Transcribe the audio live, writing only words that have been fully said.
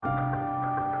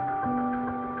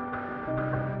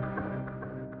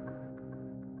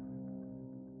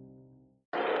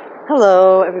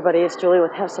Hello, everybody. It's Julie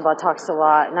with Hefzibah Talks a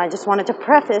Lot, and I just wanted to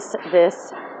preface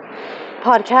this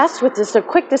podcast with just a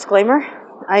quick disclaimer.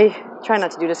 I try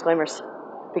not to do disclaimers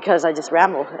because I just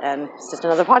ramble, and it's just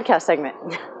another podcast segment.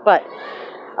 But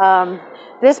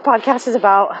this podcast is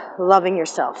about loving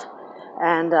yourself,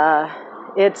 and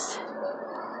it's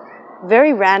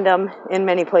very random in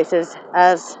many places,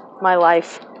 as my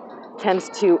life tends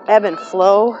to ebb and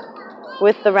flow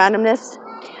with the randomness.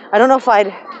 I don't know if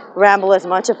I'd ramble as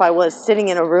much if I was sitting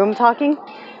in a room talking,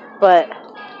 but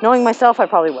knowing myself, I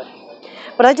probably would.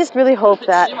 But I just really hope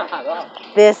that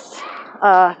this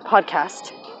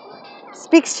podcast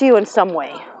speaks to you in some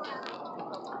way,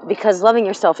 because loving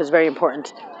yourself is very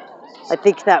important. I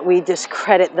think that we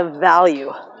discredit the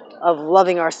value of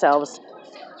loving ourselves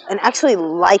and actually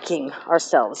liking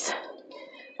ourselves.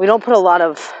 We don't put a lot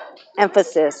of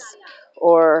emphasis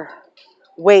or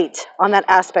weight on that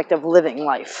aspect of living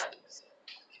life.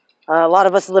 A lot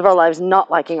of us live our lives not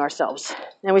liking ourselves,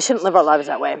 and we shouldn't live our lives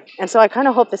that way. And so I kind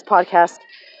of hope this podcast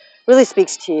really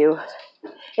speaks to you.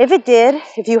 If it did,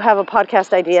 if you have a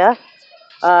podcast idea,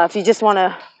 if you just want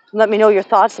to let me know your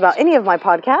thoughts about any of my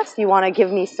podcasts, you want to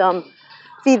give me some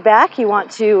feedback, you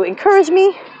want to encourage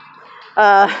me,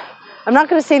 I'm not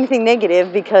going to say anything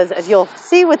negative, because as you'll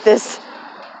see with this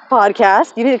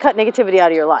podcast, you need to cut negativity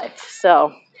out of your life.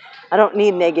 So I don't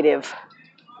need negative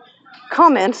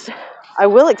comments. I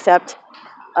will accept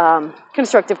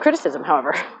constructive criticism,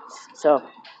 however. So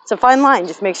it's a fine line.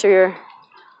 Just make sure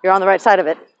you're on the right side of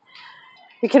it.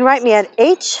 You can write me at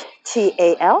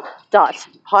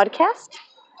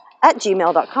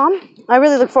htal.podcast@gmail.com. I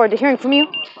really look forward to hearing from you.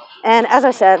 And as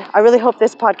I said, I really hope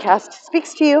this podcast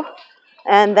speaks to you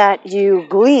and that you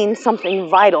glean something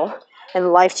vital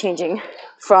and life-changing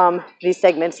from these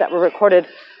segments that were recorded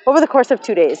over the course of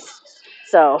 2 days.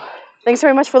 So thanks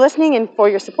very much for listening and for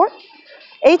your support.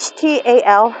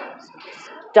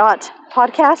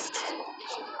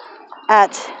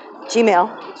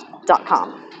 htal.podcast@gmail.com.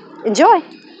 Enjoy.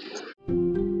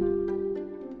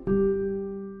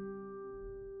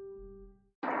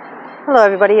 Hello,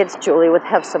 everybody. It's Julie with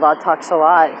Hefzibah Talks a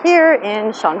Lot here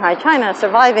in Shanghai, China,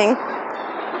 surviving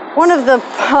one of the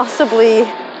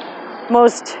possibly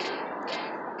most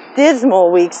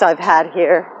dismal weeks I've had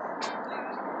here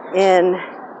in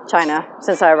China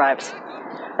since I arrived.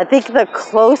 I think the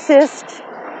closest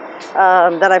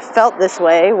that I've felt this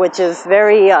way, which is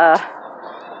very, I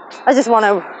just want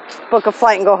to book a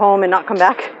flight and go home and not come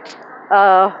back,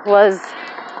 was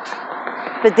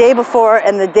the day before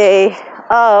and the day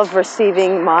of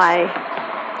receiving my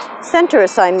center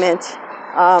assignment.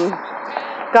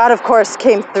 God, of course,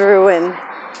 came through and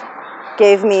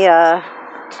gave me a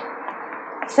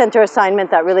center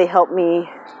assignment that really helped me.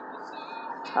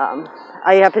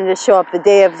 I happened to show up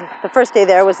the first day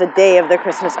there was the day of the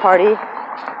Christmas party,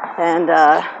 and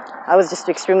I was just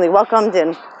extremely welcomed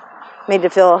and made to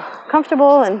feel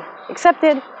comfortable and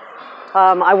accepted.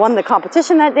 I won the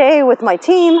competition that day with my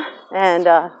team, and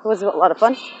it was a lot of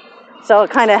fun. So it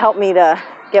kind of helped me to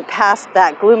get past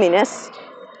that gloominess.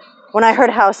 When I heard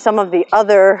how some of the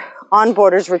other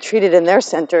onboarders were treated in their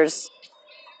centers,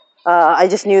 I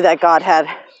just knew that God had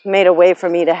made a way for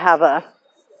me to have a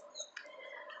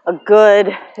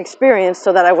good experience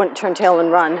so that I wouldn't turn tail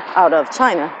and run out of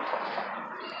China.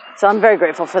 So I'm very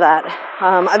grateful for that.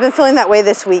 I've been feeling that way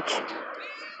this week.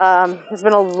 There's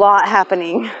been a lot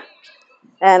happening,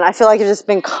 and I feel like I've just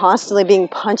been constantly being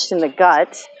punched in the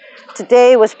gut.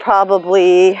 Today was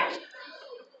probably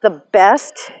the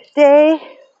best day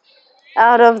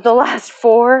out of the last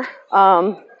 4.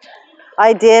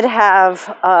 I did have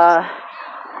a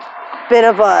bit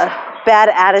of a bad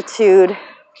attitude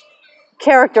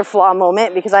character flaw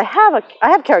moment, because I have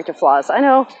character flaws. I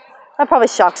know that probably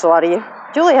shocks a lot of you.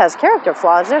 Julie has character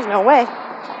flaws. There's no way.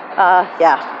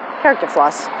 Yeah, character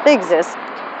flaws. They exist.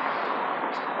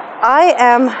 I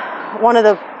am one of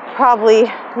the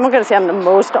I'm not going to say I'm the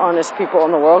most honest people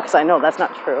in the world, because I know that's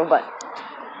not true, but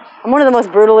I'm one of the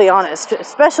most brutally honest,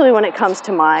 especially when it comes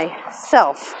to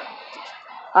myself.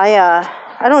 I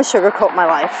don't sugarcoat my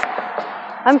life.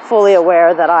 I'm fully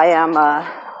aware that I am a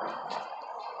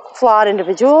flawed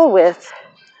individual with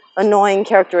annoying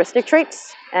characteristic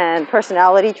traits and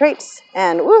personality traits.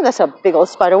 And, ooh, that's a big old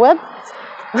spider web.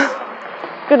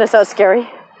 Goodness, that was scary.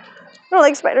 I don't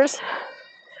like spiders.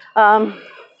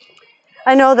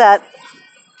 I know that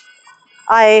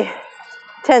I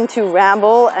tend to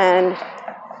ramble and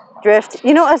drift.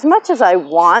 You know, as much as I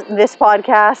want this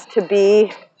podcast to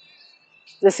be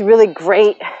this really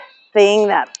great thing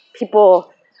that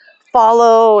people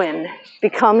follow and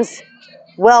becomes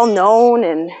well known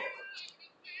and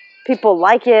people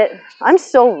like it, I'm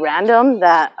so random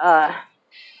that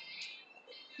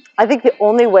I think the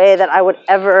only way that I would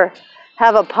ever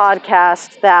have a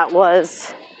podcast that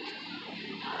was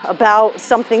about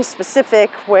something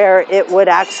specific where it would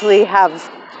actually have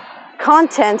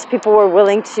content people were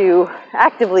willing to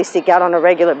actively seek out on a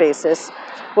regular basis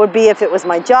would be if it was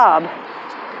my job.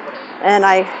 And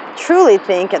I truly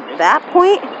think at that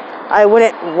point, I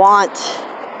wouldn't want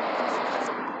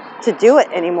to do it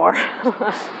anymore.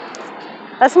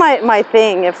 That's my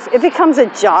thing. If it becomes a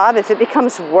job, if it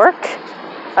becomes work,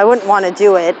 I wouldn't want to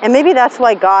do it. And maybe that's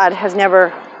why God has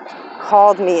never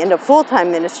called me into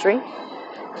full-time ministry,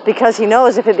 because he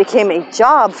knows if it became a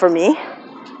job for me,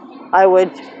 I would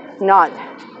not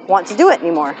want to do it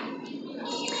anymore.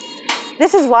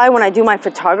 This is why when I do my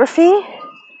photography,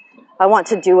 I want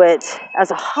to do it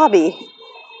as a hobby.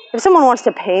 If someone wants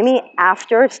to pay me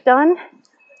after it's done,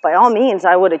 by all means,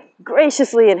 I would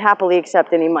graciously and happily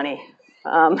accept any money.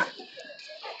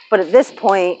 But at this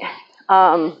point,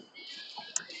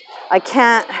 I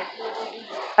can't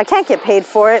get paid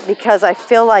for it because I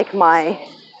feel like my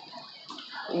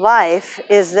life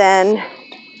is then,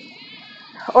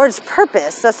 or its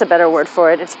purpose, that's a better word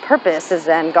for it, its purpose is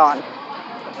then gone.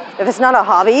 If it's not a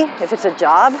hobby, if it's a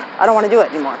job, I don't want to do it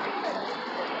anymore.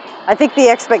 I think the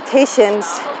expectations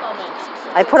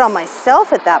I put on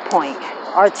myself at that point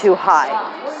are too high.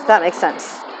 If that makes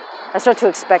sense. I start to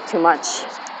expect too much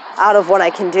out of what I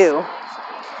can do.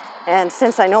 And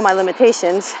since I know my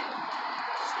limitations,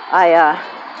 I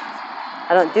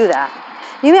don't do that.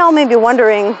 You all may be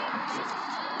wondering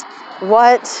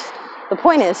what the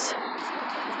point is.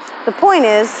 The point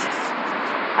is,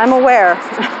 I'm aware.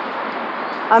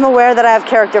 I'm aware that I have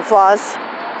character flaws.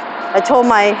 I told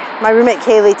my roommate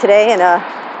Kaylee today in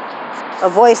a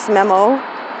voice memo.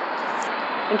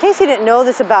 In case you didn't know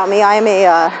this about me, I am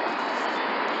a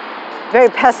very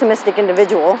pessimistic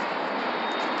individual.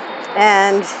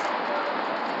 And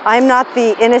I'm not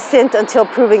the innocent until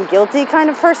proven guilty kind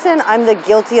of person. I'm the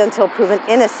guilty until proven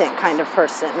innocent kind of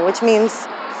person, which means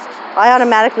I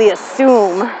automatically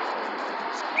assume,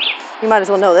 you might as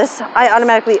well know this, I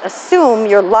automatically assume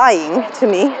you're lying to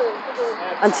me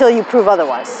until you prove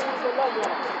otherwise.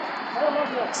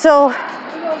 So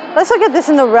let's look at this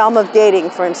in the realm of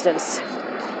dating, for instance.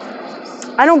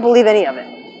 I don't believe any of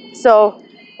it. So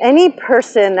any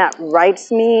person that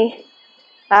writes me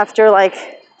after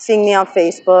like seeing me on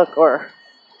Facebook or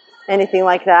anything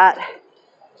like that,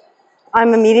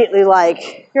 I'm immediately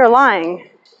like, you're lying,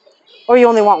 or you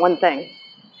only want one thing.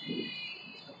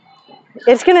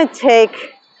 It's going to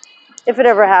take, if it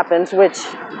ever happens, which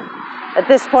at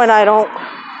this point I don't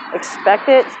expect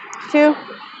it to,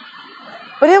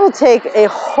 but it will take a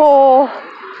whole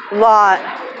lot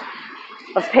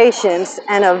of patience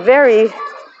and a very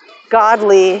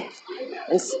godly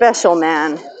and special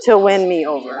man to win me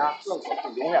over.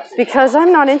 Because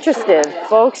I'm not interested,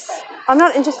 folks. I'm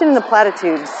not interested in the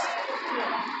platitudes.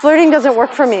 Flirting doesn't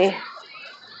work for me.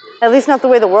 At least not the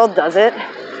way the world does it.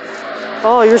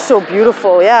 Oh, you're so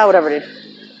beautiful. Yeah, whatever, dude.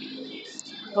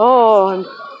 Oh,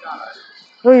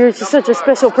 you're just such a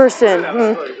special person.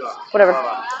 Whatever.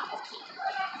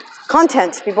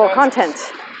 Content, people, content.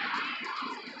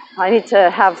 I need to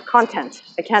have content.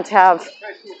 I can't have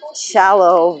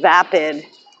shallow, vapid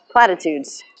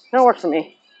platitudes. They don't work for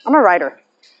me. I'm a writer.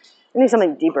 I need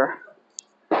something deeper.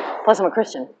 Plus, I'm a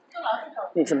Christian. I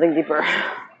need something deeper.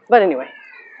 But anyway,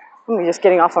 I'm just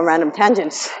getting off on random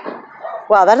tangents.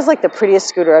 Wow, that is like the prettiest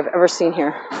scooter I've ever seen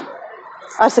here.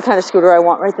 That's the kind of scooter I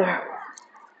want right there.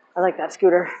 I like that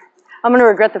scooter. I'm going to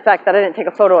regret the fact that I didn't take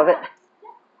a photo of it.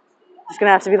 It's going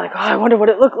to have to be like, oh, I wonder what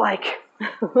it looked like.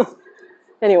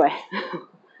 Anyway,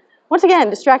 once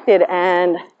again, distracted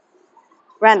and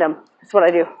random. That's what I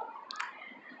do.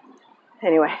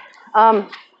 Anyway,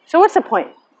 so what's the point?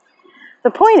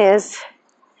 The point is,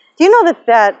 do you know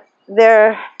that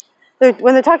they're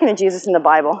when they're talking to Jesus in the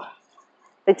Bible,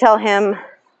 they tell him,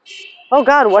 oh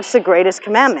God, what's the greatest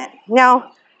commandment?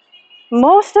 Now,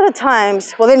 most of the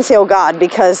times, well, they didn't say, oh God,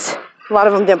 because a lot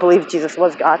of them didn't believe Jesus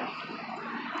was God.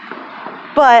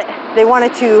 But they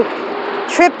wanted to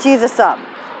trip Jesus up.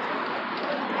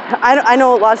 I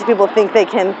know lots of people think they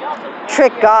can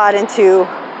trick God into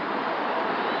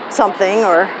something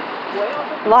or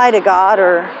lie to God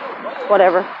or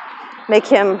whatever. Make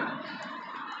him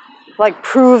like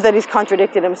prove that he's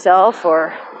contradicted himself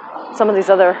or some of these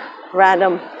other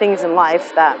random things in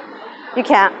life that you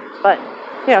can't, but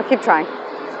you know, keep trying.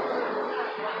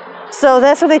 So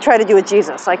that's what they try to do with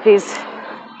Jesus. Like these,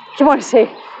 you want to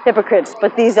say hypocrites,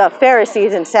 but these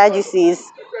Pharisees and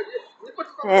Sadducees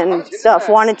and stuff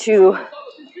wanted to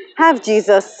have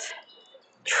Jesus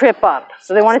trip up.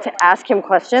 So they wanted to ask him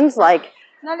questions like,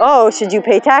 oh, should you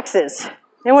pay taxes?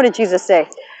 And what did Jesus say?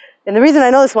 And the reason I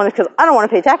know this one is because I don't want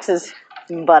to pay taxes,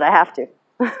 but I have to.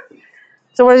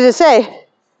 So what did it say?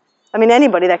 I mean,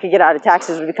 anybody that could get out of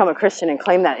taxes would become a Christian and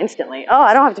claim that instantly. Oh,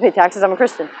 I don't have to pay taxes, I'm a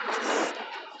Christian.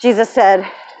 Jesus said,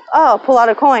 oh, pull out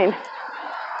a coin.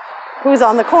 Who's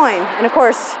on the coin? And of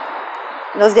course,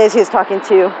 in those days he was talking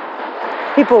to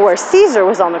people where Caesar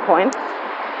was on the coin.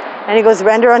 And he goes,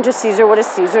 render unto Caesar what is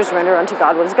Caesar's, render unto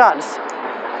God what is God's.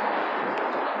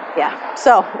 Yeah,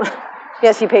 so,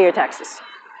 yes, you pay your taxes.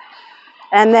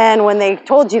 And then when they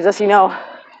told Jesus, well,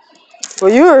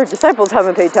 your disciples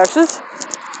haven't paid taxes,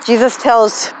 Jesus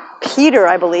tells Peter,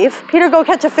 I believe, Peter, go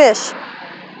catch a fish.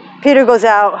 Peter goes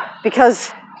out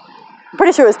because, I'm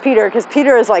pretty sure it was Peter, because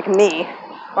Peter is like me,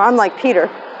 or I'm like Peter,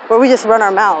 where we just run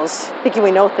our mouths thinking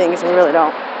we know things and we really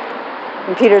don't.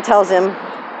 And Peter tells him,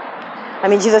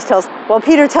 Peter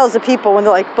tells the people when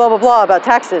they're like, blah, blah, blah, about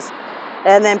taxes.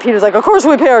 And then Peter's like, of course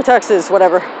we pay our taxes,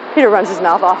 whatever. Peter runs his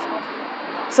mouth off.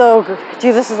 So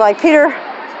Jesus is like, Peter,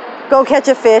 go catch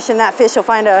a fish, and that fish will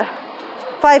find a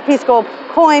 5-piece gold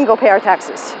coin, go pay our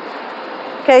taxes.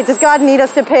 Okay, does God need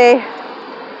us to pay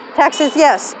taxes?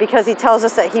 Yes, because he tells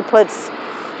us that he puts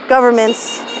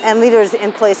governments and leaders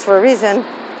in place for a reason,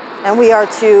 and we are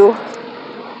to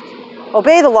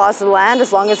obey the laws of the land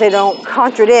as long as they don't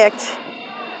contradict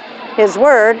his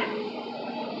word.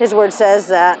 His word says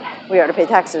that we are to pay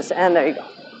taxes, and there you go.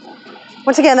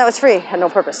 Once again, that was free, had no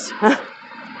purpose.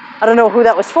 I don't know who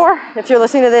that was for. If you're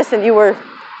listening to this and you were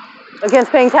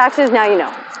against paying taxes, now you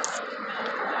know.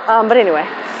 But anyway,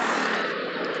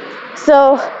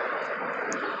 so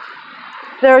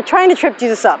they're trying to trip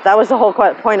Jesus up. That was the whole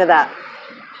point of that.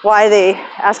 Why they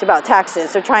asked about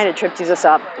taxes. They're trying to trip Jesus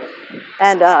up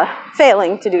and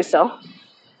failing to do so.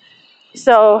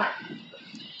 So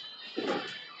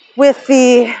with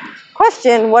the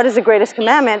question, what is the greatest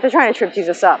commandment? They're trying to trip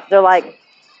Jesus up. They're like,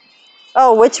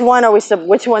 oh, which one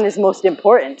is most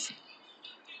important?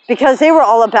 Because they were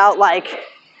all about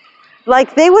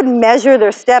like they would measure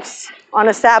their steps on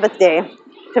a Sabbath day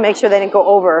to make sure they didn't go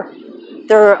over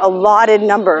their allotted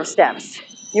number of steps.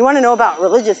 You want to know about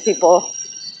religious people,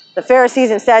 the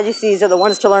Pharisees and Sadducees are the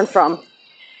ones to learn from.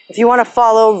 If you want to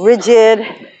follow rigid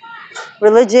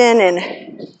religion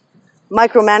and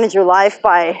micromanage your life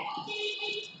by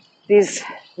these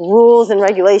rules and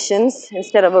regulations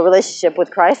instead of a relationship with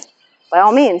Christ, by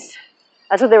all means,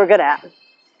 that's what they were good at.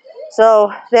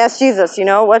 So they asked Jesus,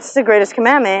 what's the greatest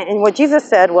commandment? And what Jesus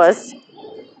said was,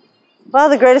 well,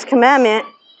 the greatest commandment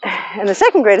and the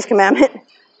second greatest commandment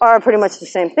are pretty much the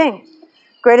same thing.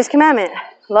 Greatest commandment,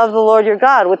 love the Lord your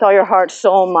God with all your heart,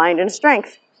 soul, mind, and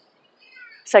strength.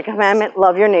 Second commandment,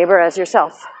 love your neighbor as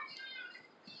yourself.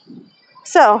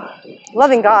 So,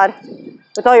 loving God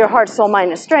with all your heart, soul, mind,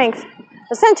 and strength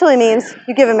essentially means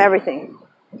you give him everything.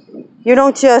 You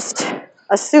don't just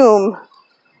assume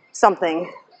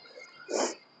something.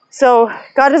 So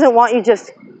God doesn't want you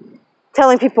just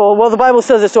telling people, well, the Bible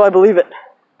says it, so I believe it.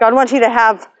 God wants you to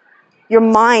have your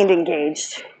mind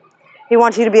engaged. He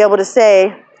wants you to be able to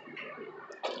say,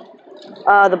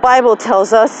 the Bible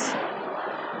tells us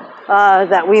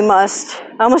that we must,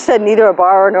 I almost said neither a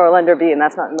borrower nor a lender be, and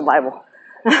that's not in the Bible.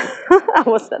 I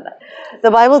almost said that.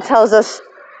 The Bible tells us,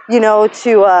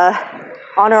 to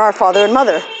honor our father and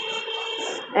mother.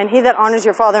 And he that honors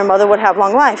your father and mother would have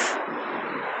long life.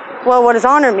 Well, what does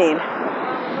honor mean?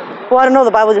 Well, I don't know.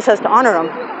 The Bible just says to honor them.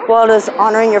 Well, does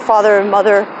honoring your father and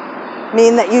mother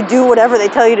mean that you do whatever they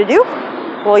tell you to do?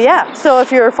 Well, yeah. So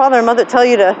if your father and mother tell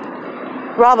you to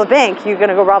rob a bank, you're going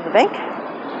to go rob the bank?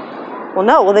 Well,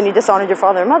 no. Well, then you dishonored your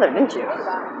father and mother, didn't you?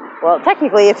 Well,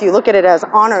 technically, if you look at it as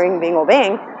honoring being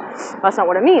obeying, that's not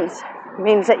what it means. It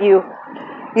means that you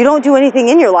don't do anything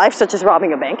in your life, such as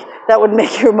robbing a bank, that would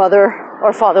make your mother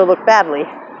or father look badly.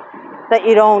 That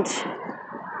you don't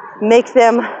make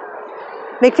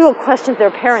people question their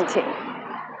parenting.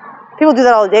 People do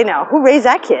that all day now. Who raised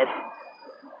that kid?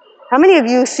 How many of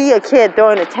you see a kid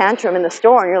throwing a tantrum in the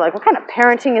store and you're like, what kind of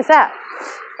parenting is that?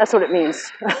 That's what it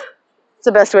means. It's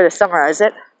the best way to summarize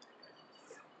it.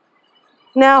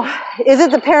 Now, is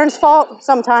it the parents' fault?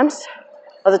 Sometimes.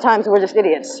 Other times we're just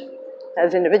idiots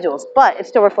as individuals. But it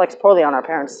still reflects poorly on our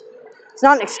parents. It's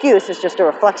not an excuse, it's just a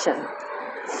reflection.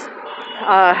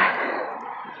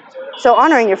 So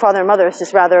honoring your father and mother is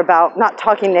just rather about not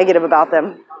talking negative about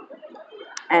them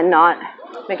and not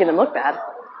making them look bad.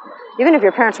 Even if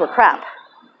your parents were crap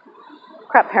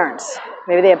parents.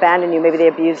 Maybe they abandoned you, maybe they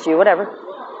abused you, whatever.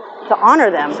 To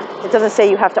honor them, it doesn't say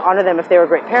you have to honor them if they were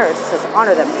great parents. It says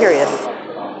honor them, period.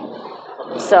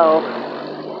 So,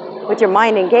 with your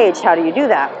mind engaged, how do you do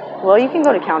that? Well, you can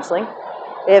go to counseling.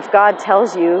 If God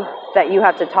tells you that you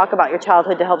have to talk about your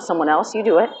childhood to help someone else, you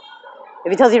do it.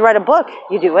 If he tells you to write a book,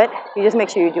 you do it. You just make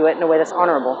sure you do it in a way that's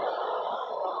honorable.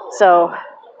 So,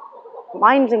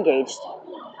 mind's engaged.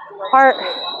 Heart,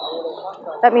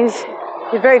 that means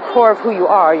the very core of who you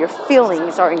are. Your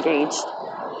feelings are engaged.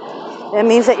 It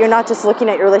means that you're not just looking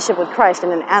at your relationship with Christ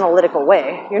in an analytical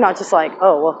way. You're not just like,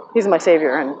 oh, well, he's my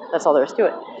Savior, and that's all there is to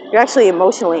it. You're actually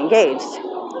emotionally engaged.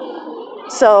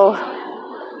 So,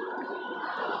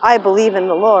 I believe in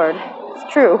the Lord.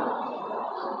 It's true.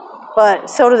 But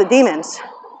so do the demons,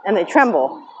 and they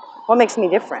tremble. What makes me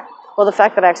different? Well, the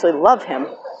fact that I actually love him.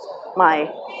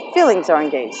 My feelings are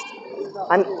engaged.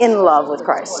 I'm in love with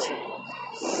Christ.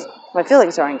 My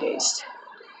feelings are engaged.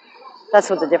 That's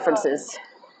what the difference is.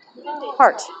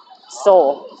 Heart,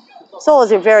 soul. Soul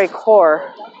is your very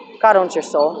core. God owns your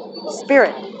soul.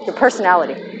 Spirit, your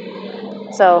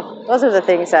personality. So those are the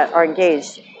things that are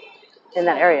engaged in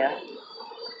that area.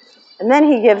 And then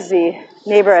he gives the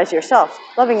neighbor as yourself,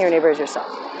 loving your neighbor as yourself.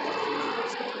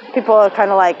 People are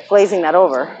kind of like glazing that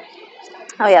over.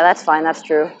 Oh yeah, that's fine, that's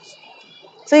true.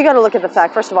 So you got to look at the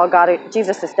fact, first of all,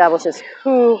 Jesus establishes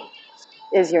who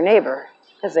is your neighbor,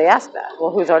 because they ask that.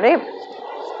 Well, who's our neighbor?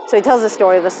 So he tells the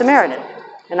story of the Samaritan,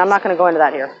 and I'm not going to go into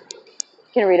that here.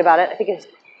 You can read about it.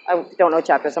 I don't know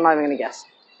chapters, I'm not even going to guess.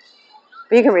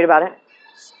 But you can read about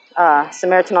it.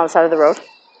 Samaritan on the side of the road.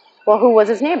 Well, who was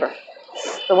his neighbor?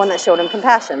 The one that showed him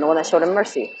compassion, the one that showed him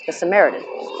mercy. The Samaritan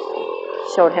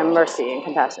showed him mercy and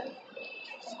compassion.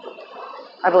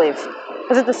 I believe.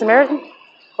 Was it the Samaritan?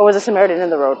 Or was the Samaritan in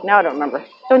the road? Now I don't remember.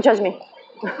 Don't judge me.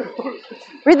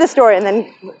 Read the story and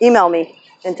then email me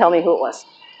and tell me who it was.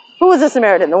 Who was the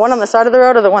Samaritan? The one on the side of the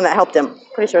road or the one that helped him?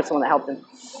 Pretty sure it's the one that helped him.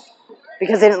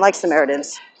 Because they didn't like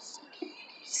Samaritans.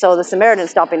 So the Samaritan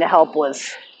stopping to help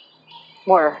was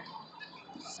more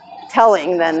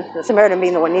telling than the Samaritan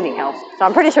being the one needing help. So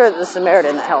I'm pretty sure it's the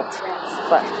Samaritan that helped.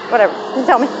 But whatever. You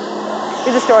tell me.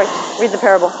 Read the story. Read the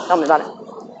parable. Tell me about it.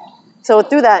 So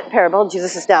through that parable,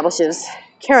 Jesus establishes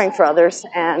caring for others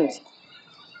and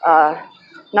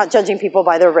not judging people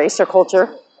by their race or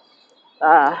culture.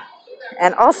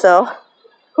 And also,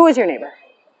 who is your neighbor?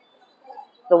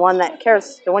 The one that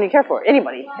cares, the one you care for.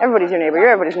 Anybody. Everybody's your neighbor. You're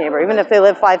everybody's neighbor, even if they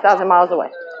live 5,000 miles away.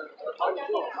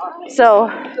 So,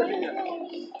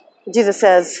 Jesus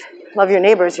says, love your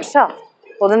neighbor as yourself.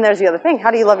 Well, then there's the other thing.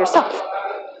 How do you love yourself?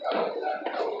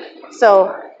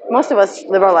 So, most of us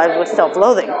live our lives with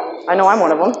self-loathing. I know I'm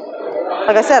one of them.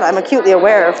 Like I said, I'm acutely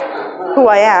aware of who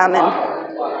I am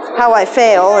and how I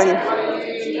fail and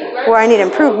where I need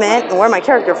improvement and where my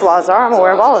character flaws are. I'm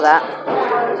aware of all of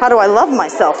that. How do I love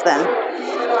myself then?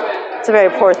 It's a very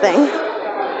poor thing.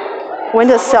 When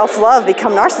does self-love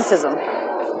become narcissism?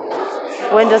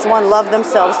 When does one love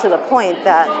themselves to the point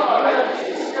that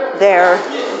they're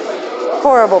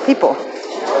horrible people?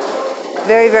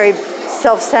 Very, very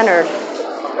self-centered.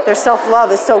 Their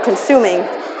self-love is so consuming,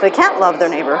 they can't love their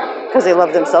neighbor because they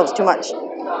love themselves too much.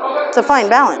 It's a fine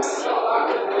balance.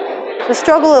 The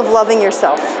struggle of loving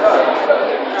yourself.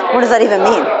 What does that even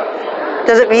mean?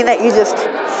 Does it mean that you just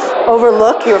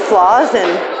overlook your flaws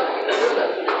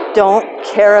and don't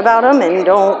care about them and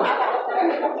don't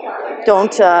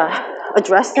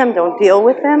address them, don't deal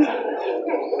with them?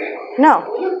 No,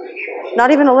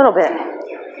 not even a little bit.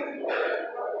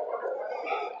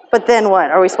 But then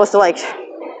what? Are we supposed to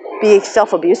be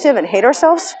self-abusive and hate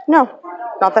ourselves? No,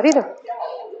 not that either.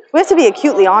 We have to be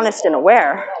acutely honest and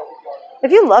aware.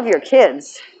 If you love your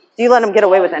kids, do you let them get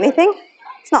away with anything?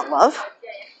 It's not love.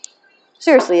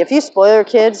 Seriously, if you spoil your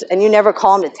kids and you never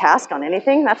call them to task on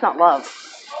anything, that's not love.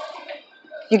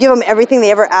 You give them everything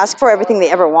they ever ask for, everything they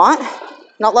ever want,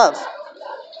 not love.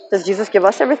 Does Jesus give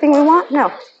us everything we want?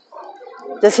 No.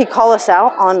 Does he call us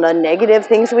out on the negative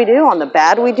things we do, on the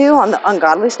bad we do, on the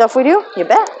ungodly stuff we do? You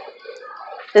bet.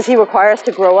 Does he require us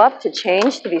to grow up, to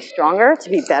change, to be stronger, to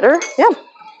be better? Yeah.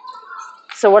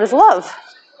 So what is love?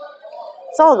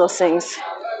 It's all of those things.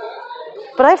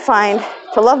 But I find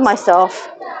to love myself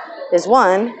is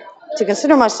one, to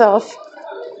consider myself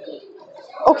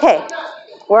okay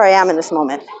where I am in this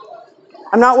moment.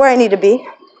 I'm not where I need to be,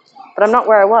 but I'm not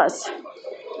where I was.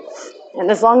 And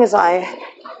as long as I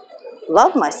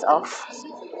love myself,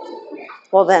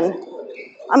 well then,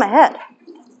 I'm ahead.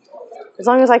 As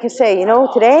long as I can say,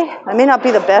 today I may not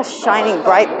be the best, shining,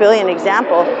 bright, brilliant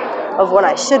example of what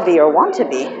I should be or want to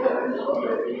be,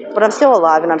 but I'm still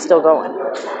alive and I'm still going.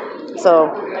 So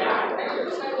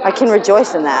I can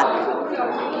rejoice in that.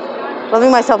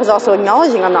 Loving myself is also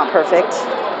acknowledging I'm not perfect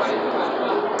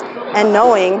and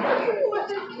knowing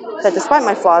that despite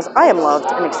my flaws, I am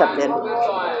loved and accepted.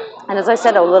 And as I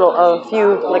said a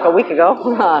week ago,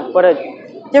 what a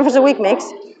difference a week makes.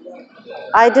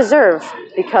 I deserve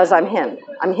because I'm him.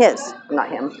 I'm his. I'm not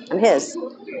him. I'm his.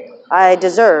 I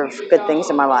deserve good things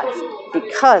in my life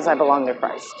because I belong to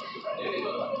Christ.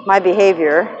 My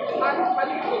behavior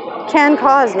can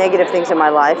cause negative things in my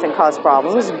life and cause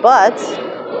problems, but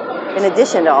in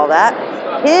addition to all that,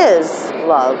 his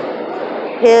love,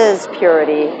 his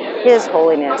purity, his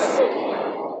holiness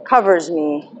covers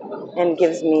me and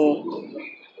gives me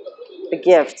the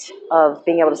gift of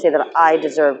being able to say that I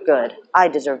deserve good, I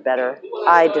deserve better,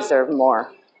 I deserve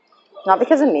more. Not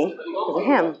because of me, because of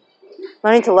him.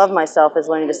 Learning to love myself is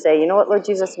learning to say, you know what, Lord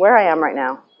Jesus, where I am right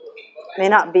now may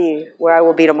not be where I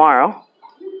will be tomorrow.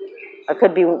 I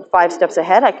could be 5 steps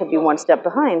ahead, I could be 1 step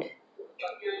behind.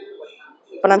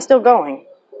 But I'm still going,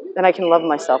 and I can love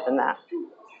myself in that.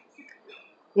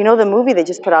 You know, the movie they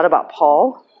just put out about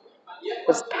Paul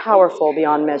was powerful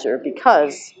beyond measure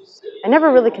because I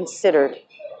never really considered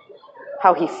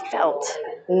how he felt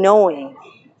knowing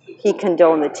he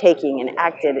condoned the taking and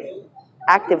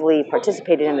actively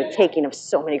participated in the taking of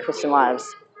so many Christian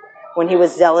lives when he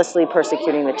was zealously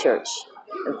persecuting the church.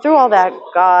 And through all that,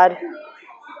 God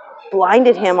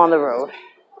blinded him on the road,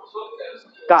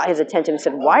 got his attention and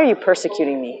said, why are you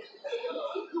persecuting me?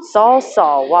 Saul,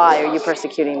 Saul, why are you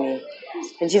persecuting me?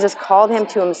 And Jesus called him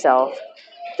to himself,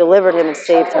 delivered him, and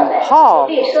saved him. Paul,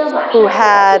 who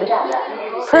had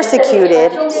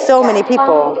persecuted so many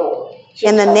people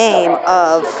in the name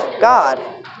of God.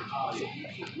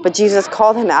 But Jesus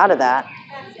called him out of that,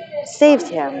 saved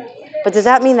him. But does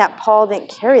that mean that Paul didn't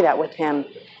carry that with him?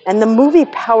 And the movie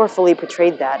powerfully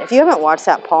portrayed that. If you haven't watched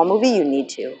that Paul movie, you need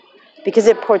to. Because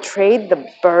it portrayed the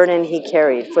burden he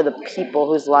carried for the people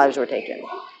whose lives were taken.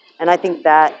 And I think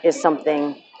that is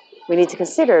something we need to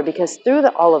consider, because through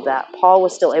all of that, Paul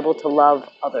was still able to love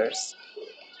others.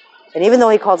 And even though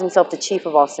he calls himself the chief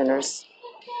of all sinners,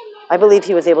 I believe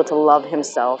he was able to love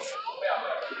himself.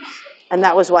 And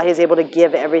that was why he was able to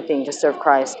give everything to serve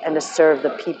Christ and to serve the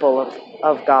people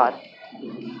of God.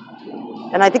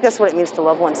 And I think that's what it means to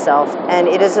love oneself. And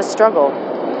it is a struggle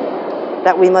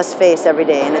that we must face every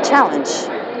day, and a challenge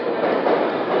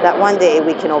that one day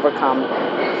we can overcome.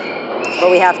 But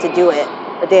we have to do it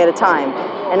a day at a time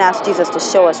and ask Jesus to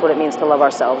show us what it means to love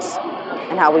ourselves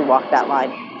and how we walk that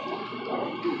line.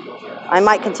 I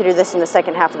might consider this in the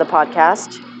second half of the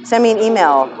podcast. Send me an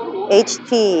email,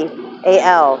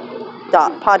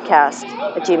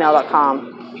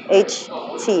 htal.podcast@gmail.com.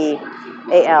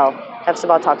 HTAL.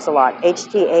 Hepzibah talks a lot.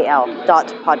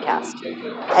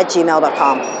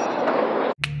 HTAL.podcast@gmail.com.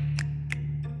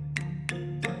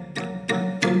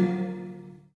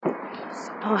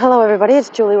 Oh, hello, everybody. It's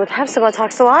Julie with Hepzibah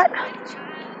Talks a Lot.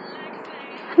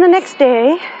 And the next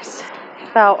day, it's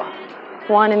about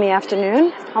 1 in the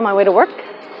afternoon, on my way to work.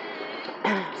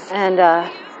 And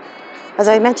as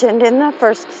I mentioned in the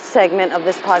first segment of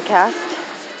this podcast,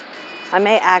 I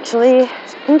may actually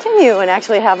continue and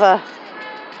actually have a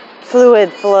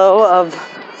fluid flow of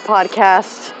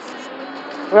podcast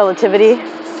relativity.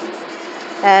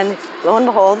 And lo and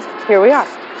behold, here we are.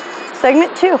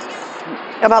 Segment 2,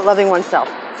 about loving oneself.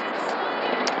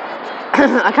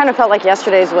 I kind of felt like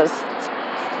yesterday's was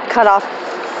cut off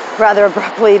rather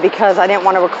abruptly because I didn't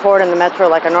want to record in the metro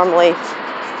like I normally,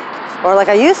 or like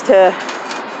I used to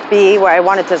be, where I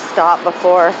wanted to stop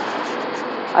before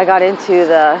I got into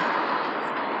the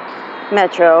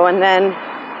metro. And then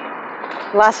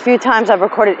the last few times I've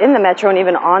recorded in the metro and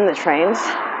even on the trains,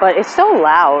 but it's so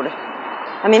loud.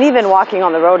 I mean, even walking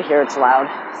on the road here, it's loud.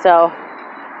 So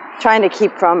trying to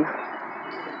keep from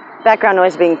background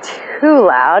noise being too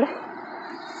loud.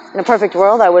 In a perfect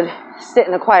world, I would sit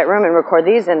in a quiet room and record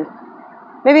these, and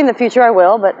maybe in the future I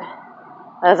will, but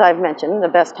as I've mentioned, the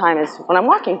best time is when I'm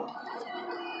walking.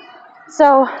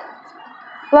 So,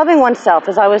 loving oneself,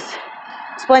 as I was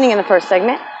explaining in the first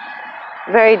segment,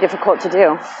 very difficult to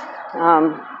do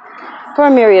for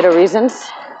a myriad of reasons.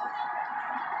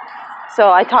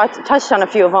 So I touched on a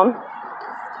few of them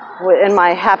in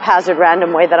my haphazard,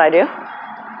 random way that I do.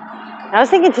 And I was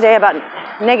thinking today about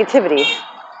negativity.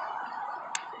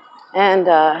 And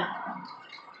I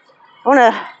want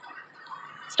to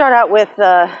start out with,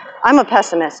 I'm a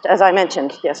pessimist, as I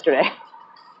mentioned yesterday.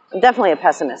 I'm definitely a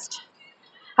pessimist.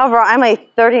 However, I'm a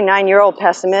 39-year-old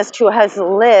pessimist who has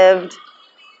lived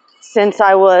since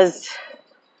I was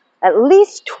at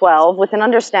least 12 with an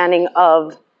understanding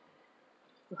of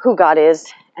who God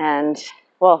is. And,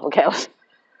 well, okay,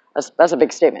 that's a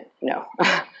big statement, no.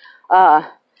 An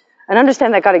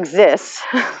understanding that God exists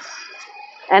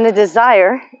and a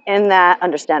desire in that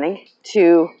understanding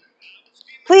to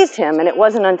please him. And it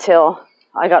wasn't until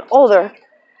I got older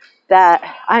that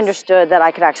I understood that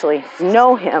I could actually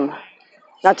know him,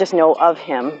 not just know of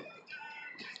him.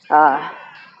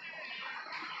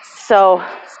 So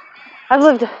I've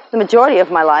lived the majority of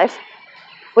my life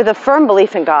with a firm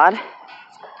belief in God.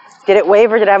 Did it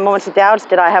waver? Did I have moments of doubts?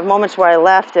 Did I have moments where I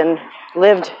left and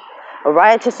lived a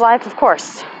riotous life? Of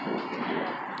course.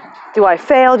 Do I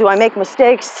fail? Do I make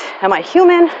mistakes? Am I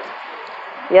human?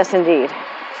 Yes, indeed.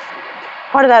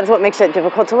 Part of that is what makes it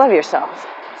difficult to love yourself.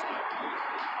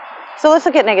 So let's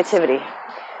look at negativity.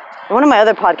 In one of my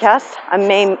other podcasts, I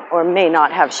may or may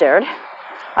not have shared,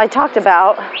 I talked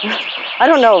about, I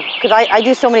don't know, because I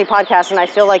do so many podcasts and I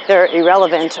feel like they're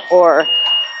irrelevant or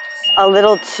a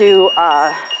little too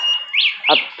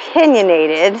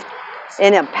opinionated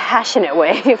in a passionate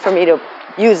way for me to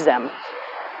use them.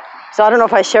 So I don't know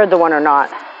if I shared the one or not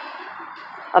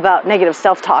about negative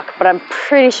self-talk, but I'm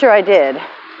pretty sure I did.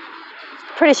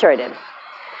 Pretty sure I did.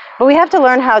 But we have to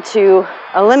learn how to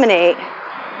eliminate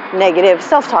negative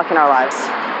self-talk in our lives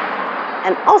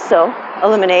and also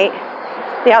eliminate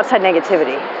the outside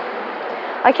negativity.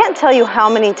 I can't tell you how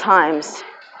many times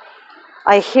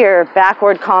I hear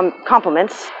backward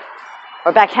compliments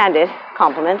or backhanded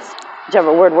compliments,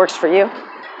 whichever word works for you,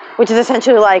 which is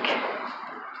essentially like,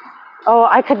 oh,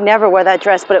 I could never wear that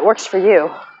dress, but it works for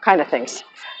you, kind of things.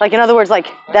 Like, in other words, like,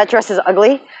 that dress is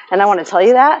ugly, and I want to tell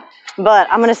you that, but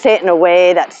I'm going to say it in a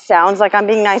way that sounds like I'm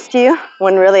being nice to you,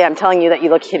 when really I'm telling you that you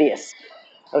look hideous,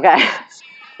 okay?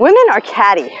 Women are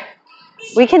catty.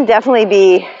 We can definitely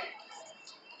be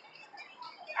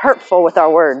hurtful with our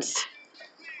words.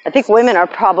 I think women are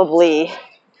probably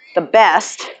the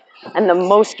best and the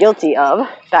most guilty of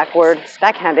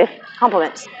backhanded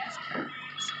compliments.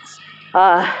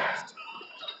 I'm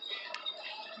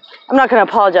not going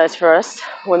to apologize for us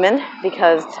women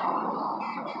because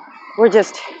we're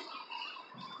just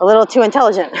a little too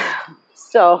intelligent.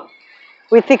 So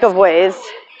we think of ways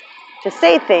to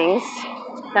say things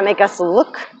that make us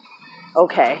look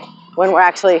okay when we're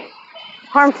actually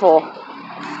harmful.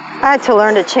 I had to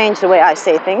learn to change the way I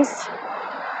say things,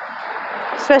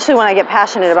 especially when I get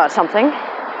passionate about something,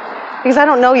 because I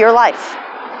don't know your life.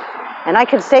 And I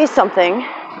could say something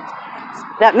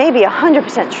that may be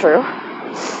 100% true,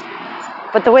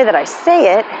 but the way that I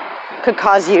say it could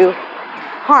cause you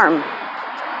harm.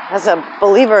 As a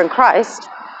believer in Christ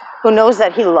who knows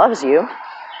that he loves you,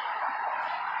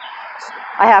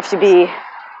 I have to be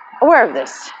aware of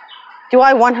this. Do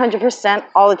I 100%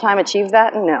 all the time achieve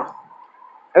that? No.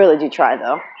 I really do try,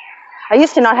 though. I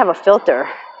used to not have a filter.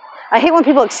 I hate when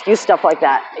people excuse stuff like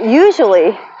that.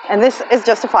 Usually, and this is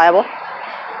justifiable,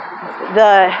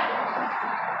 the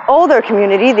older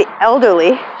community, the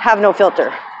elderly, have no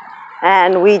filter.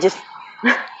 And we just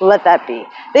let that be.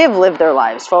 They have lived their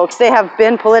lives, folks. They have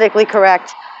been politically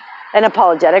correct and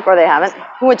apologetic, or they haven't,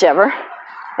 whichever.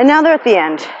 And now they're at the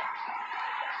end.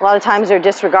 A lot of times they're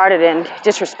disregarded and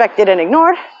disrespected and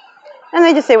ignored, and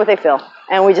they just say what they feel.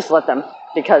 And we just let them,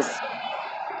 because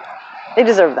they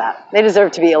deserve that. They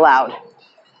deserve to be allowed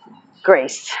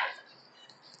grace.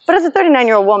 But as a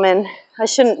 39-year-old woman, I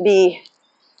shouldn't be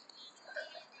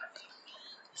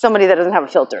somebody that doesn't have a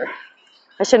filter.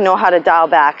 I should know how to dial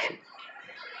back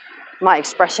my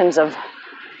expressions of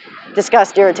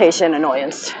disgust, irritation,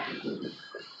 annoyance,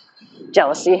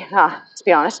 jealousy, let's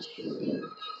be honest.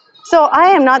 So I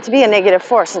am not to be a negative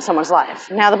force in someone's life.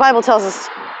 Now, the Bible tells us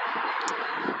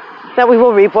that we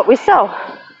will reap what we sow.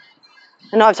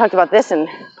 I know I've talked about this in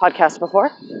podcasts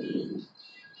before.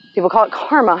 People call it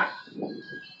karma.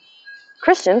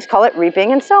 Christians call it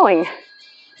reaping and sowing.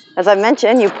 As I've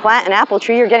mentioned, you plant an apple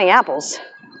tree, you're getting apples.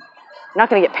 You're not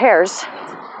going to get pears.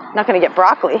 You're not going to get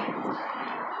broccoli.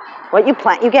 What you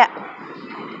plant, you get.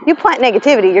 You plant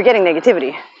negativity, you're getting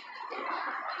negativity.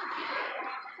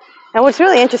 And what's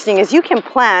really interesting is you can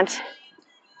plant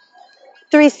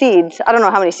 3 seeds. I don't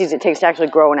know how many seeds it takes to actually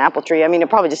grow an apple tree. I mean, it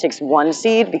probably just takes 1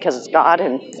 seed because it's God,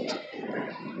 and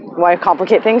why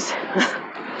complicate things?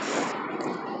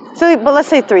 But let's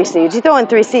say 3 seeds. You throw in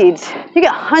 3 seeds, you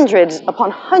get hundreds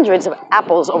upon hundreds of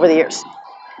apples over the years.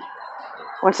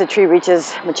 Once the tree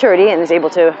reaches maturity and is able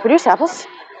to produce apples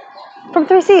from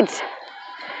 3 seeds.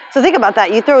 So think about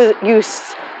that. You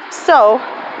sow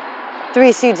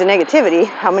 3 seeds of negativity.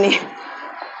 How many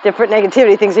different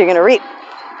negativity things are you going to reap?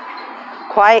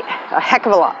 Quite a heck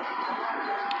of a lot.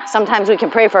 Sometimes we can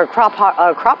pray for a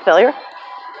crop failure,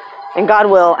 and God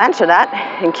will answer that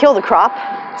and kill the crop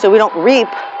so we don't reap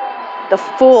the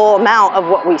full amount of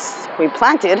what we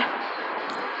planted.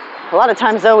 A lot of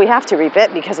times, though, we have to reap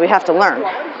it because we have to learn.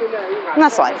 And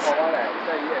that's life.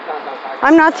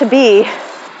 I'm not to be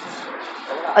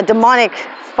a demonic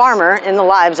farmer in the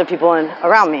lives of people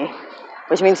around me,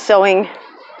 which means sowing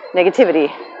negativity.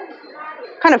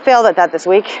 Kind of failed at that this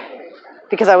week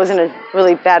because I was in a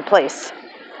really bad place.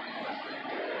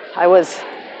 I was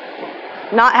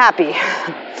not happy.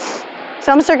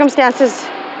 Some circumstances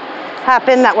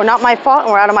happened that were not my fault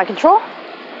and were out of my control,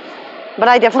 but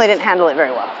I definitely didn't handle it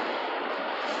very well.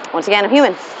 Once again, I'm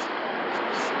human.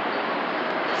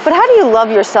 But how do you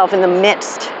love yourself in the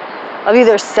midst of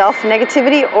either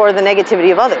self-negativity or the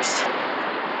negativity of others?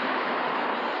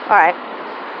 All right,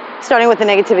 starting with the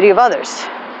negativity of others.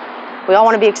 We all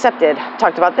want to be accepted. I've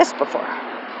talked about this before.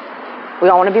 We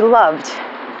all want to be loved.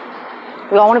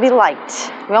 We all want to be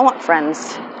liked. We all want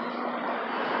friends.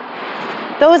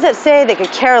 Those that say they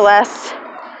could care less,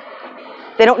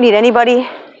 they don't need anybody,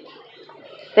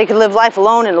 they could live life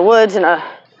alone in the woods in a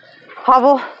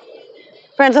hovel.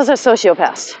 Friends, those are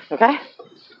sociopaths, okay?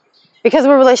 Because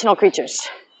we're relational creatures.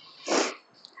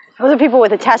 Those are people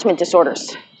with attachment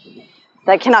disorders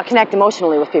that cannot connect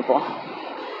emotionally with people.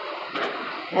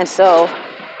 And so,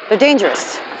 they're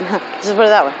dangerous. Just put it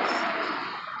that way.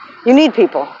 You need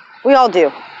people. We all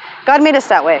do. God made us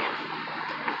that way.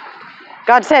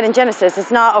 God said in Genesis,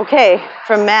 it's not okay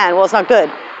for man, well, it's not good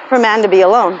for man to be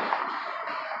alone.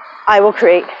 I will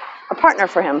create a partner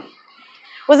for him.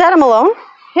 Was Adam alone?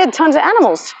 He had tons of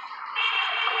animals.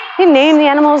 He named the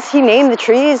animals, he named the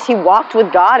trees, he walked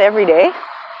with God every day.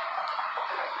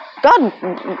 God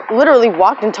literally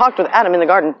walked and talked with Adam in the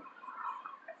garden.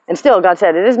 And still, God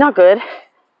said, it is not good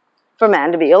for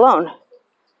man to be alone.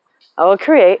 I will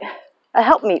create a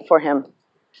helpmeet for him.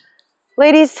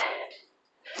 Ladies,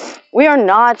 we are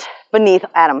not beneath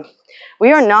Adam.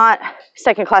 We are not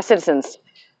second-class citizens.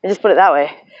 I just put it that way.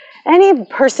 Any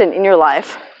person in your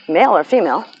life, male or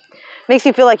female, makes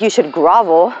you feel like you should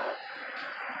grovel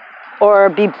or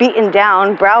be beaten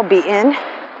down, browbeaten.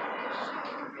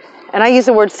 And I use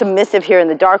the word submissive here in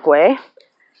the dark way.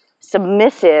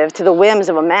 Submissive to the whims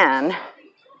of a man,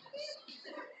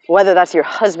 whether that's your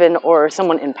husband or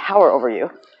someone in power over you,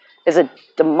 is a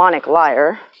demonic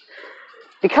liar.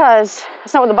 Because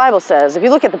that's not what the Bible says. If you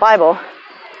look at the Bible,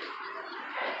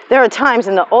 there are times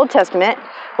in the Old Testament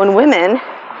when women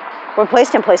were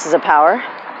placed in places of power.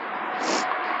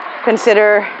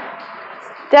 Consider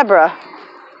Deborah,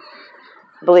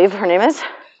 I believe her name is,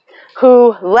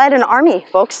 who led an army,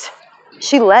 folks.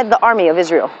 She led the army of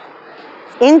Israel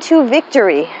into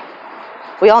victory.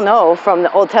 We all know from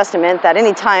the Old Testament that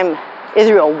anytime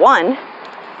Israel won,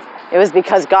 it was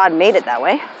because God made it that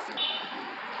way.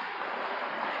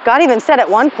 God even said at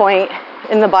one point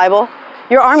in the Bible,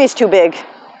 your army's too big.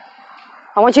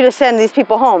 I want you to send these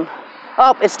people home.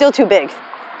 Oh, it's still too big.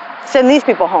 Send these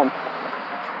people home.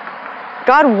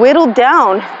 God whittled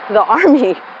down the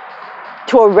army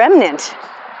to a remnant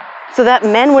so that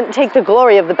men wouldn't take the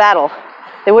glory of the battle.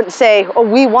 They wouldn't say, oh,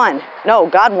 we won. No,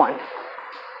 God won.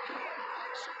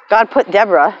 God put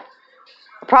Deborah,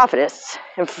 a prophetess,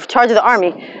 in charge of the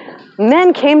army.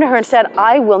 Men came to her and said,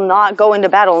 I will not go into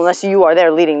battle unless you are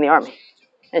there leading the army.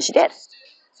 And she did.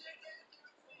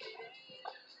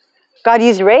 God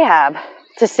used Rahab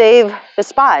to save the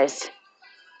spies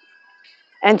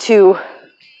and to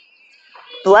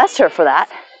bless her for that.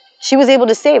 She was able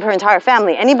to save her entire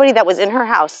family. Anybody that was in her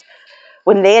house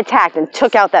when they attacked and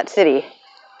took out that city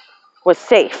was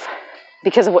safe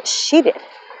because of what she did.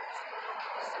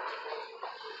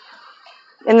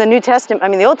 In the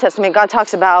the Old Testament, God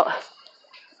talks about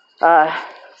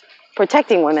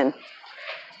protecting women.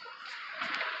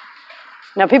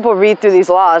 Now, people read through these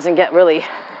laws and get really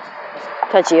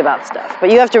touchy about stuff, but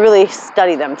you have to really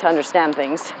study them to understand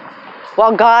things.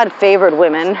 While God favored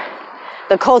women,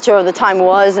 the culture of the time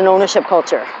was an ownership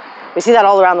culture. We see that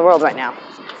all around the world right now.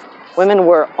 Women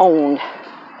were owned.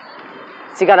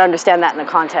 So you got to understand that in the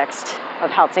context of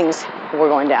how things were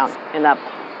going down in that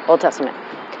Old Testament.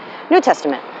 New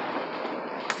Testament,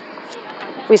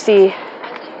 we see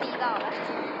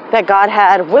that God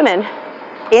had women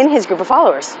in his group of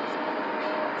followers.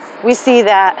 We see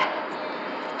that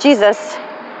Jesus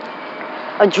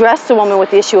addressed the woman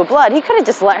with the issue of blood. He could have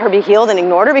just let her be healed and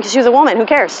ignored her because she was a woman. Who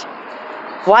cares?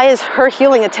 Why is her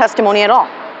healing a testimony at all?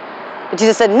 But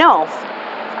Jesus said, no.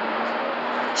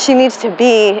 It needs to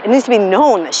be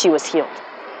known that she was healed.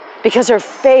 Because her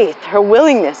faith, her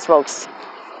willingness, folks.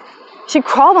 She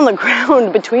crawled on the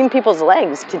ground between people's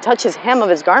legs to touch his hem of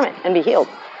his garment and be healed.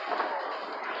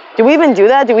 Do we even do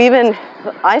that?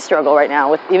 I struggle right now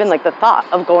with even like the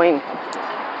thought of going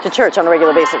to church on a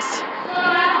regular basis.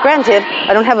 Granted,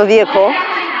 I don't have a vehicle,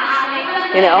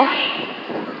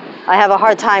 I have a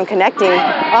hard time connecting.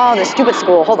 Oh, the stupid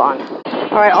school, hold on.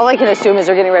 All right, all I can assume is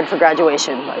they're getting ready for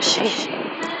graduation, but sheesh,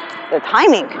 the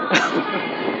timing.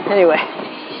 Anyway,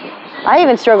 I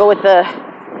even struggle with the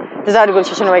desire to go to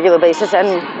church on a regular basis,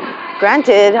 and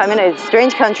granted, I'm in a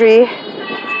strange country.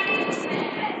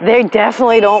 they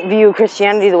definitely don't view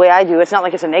Christianity the way I do. It's not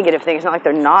like it's a negative thing. It's not like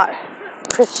they're not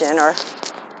Christian or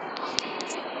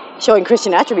showing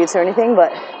Christian attributes or anything,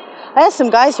 but I asked some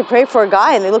guys to pray for a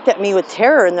guy, and they looked at me with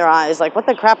terror in their eyes, like, what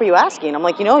the crap are you asking? I'm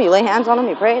like, you lay hands on him,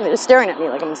 you pray, and they're just staring at me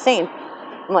like I'm insane.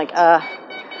 I'm like,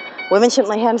 women shouldn't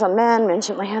lay hands on men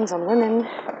shouldn't lay hands on women.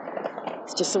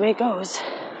 It's just the way it goes.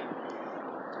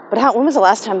 But when was the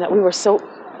last time that we were so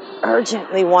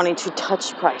urgently wanting to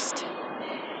touch Christ?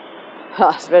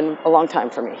 It's been a long time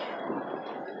for me.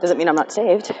 Doesn't mean I'm not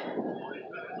saved.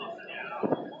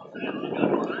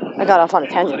 I got off on a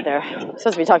tangent there. I'm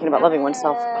supposed to be talking about loving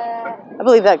oneself. I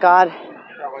believe that God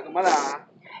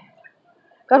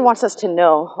wants us to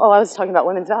know. Oh, I was talking about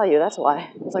women's value. That's why.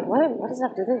 It's like, what does that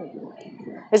have to do?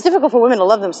 It's difficult for women to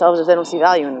love themselves if they don't see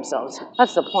value in themselves.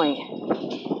 That's the point.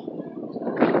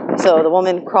 So the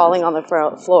woman crawling on the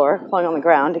floor, crawling on the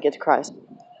ground to get to Christ.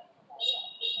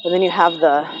 And then you have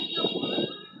the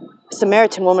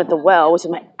Samaritan woman at the well, which is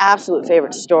my absolute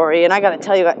favorite story. And I got to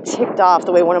tell you, I got ticked off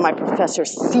the way one of my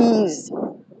professors sees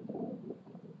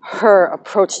her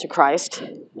approach to Christ,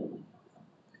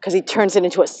 because he turns it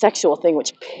into a sexual thing,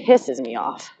 which pisses me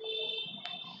off.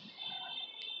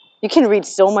 You can read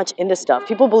so much into stuff.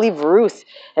 People believe Ruth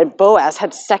and Boaz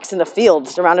had sex in the field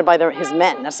surrounded by his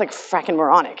men. That's like fracking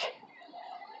moronic.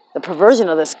 The perversion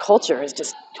of this culture is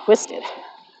just twisted.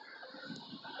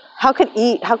 How could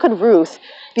Ruth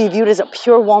be viewed as a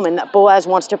pure woman that Boaz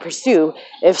wants to pursue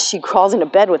if she crawls into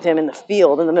bed with him in the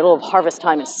field in the middle of harvest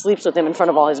time and sleeps with him in front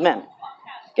of all his men?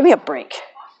 Give me a break.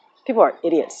 People are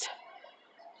idiots.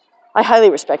 I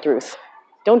highly respect Ruth.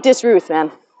 Don't diss Ruth,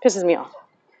 man. Pisses me off.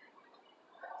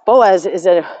 Boaz is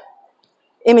an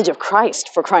image of Christ,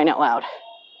 for crying out loud.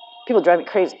 People drive me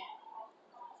crazy.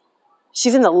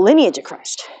 She's in the lineage of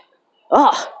Christ.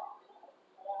 Ugh.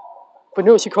 But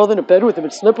no, she crawled into bed with him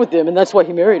and slept with him, and that's why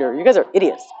he married her. You guys are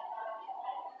idiots.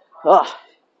 Ugh.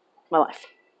 My life.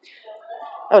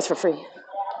 That was for free.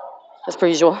 As per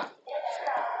usual.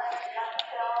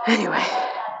 Anyway.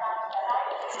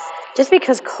 Just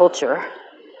because culture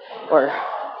or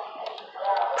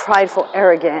prideful,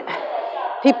 arrogant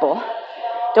people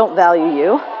don't value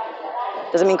you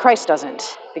doesn't mean Christ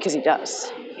doesn't, because he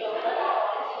does.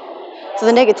 So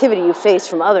the negativity you face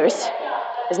from others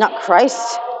is not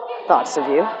Christ's thoughts of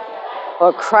you,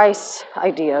 or Christ's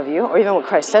idea of you, or even what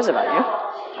Christ says about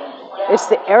you. It's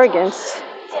the arrogance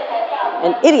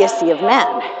and idiocy of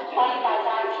man.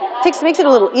 It makes it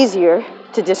a little easier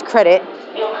to discredit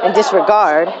and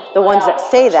disregard the ones that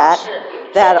say that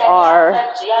are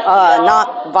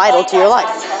not vital to your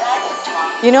life.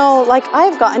 Like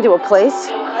I've gotten to a place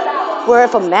where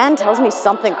if a man tells me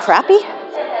something crappy,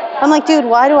 I'm like, dude,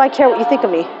 why do I care what you think of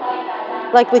me?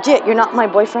 Like, legit, you're not my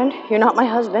boyfriend, you're not my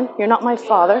husband, you're not my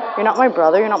father, you're not my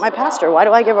brother, you're not my pastor. Why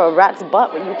do I give a rat's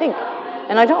butt what you think?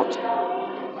 And I don't.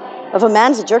 If a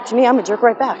man's a jerk to me, I'm a jerk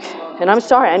right back. And I'm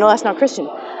sorry, I know that's not Christian.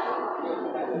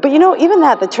 But even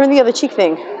the turn the other cheek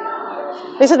thing,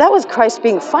 they said that was Christ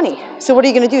being funny. So what are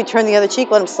you going to do, turn the other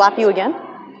cheek, let him slap you again?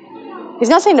 He's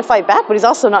not saying to fight back, but he's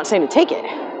also not saying to take it.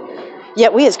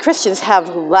 Yet we as Christians have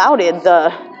lauded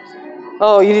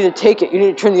you need to take it, you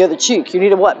need to turn the other cheek, you need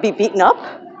to what, be beaten up?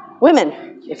 Women,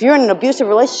 if you're in an abusive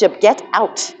relationship, get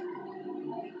out.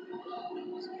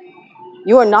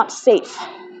 You are not safe.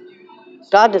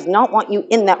 God does not want you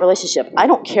in that relationship. I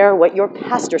don't care what your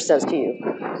pastor says to you.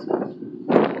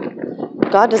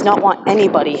 God does not want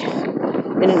anybody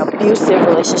in an abusive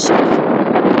relationship.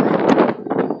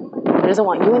 He doesn't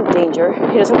want you in danger.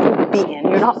 He doesn't want you beaten.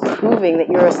 You're not proving that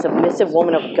you're a submissive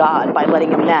woman of God by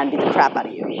letting a man beat the crap out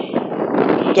of you.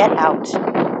 Get out.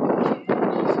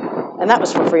 And that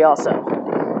was for free also.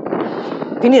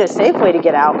 If you need a safe way to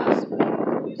get out,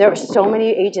 there are so many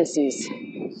agencies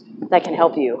that can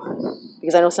help you.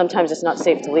 Because I know sometimes it's not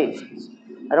safe to leave.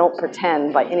 I don't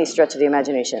pretend by any stretch of the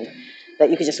imagination that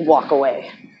you could just walk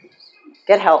away.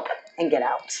 Get help and get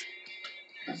out.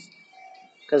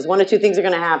 Because one of two things are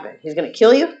going to happen. He's going to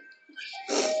kill you, or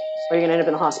you're going to end up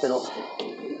in the hospital.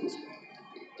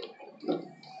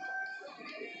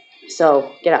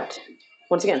 So, get out.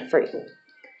 Once again, free.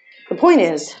 The point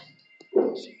is,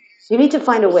 you need to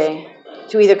find a way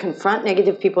to either confront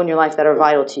negative people in your life that are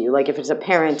vital to you, like if it's a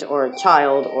parent or a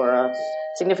child or a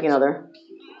significant other.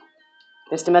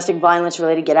 If it's domestic violence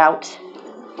related, get out.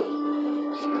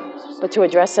 But to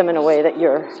address them in a way that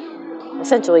you're,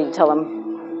 essentially tell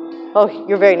them, oh,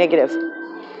 you're very negative.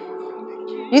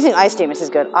 Using I statements is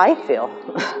good. I feel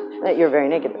that you're very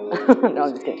negative. No,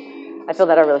 I'm just kidding. I feel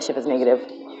that our relationship is negative.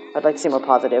 I'd like to see more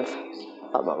positive.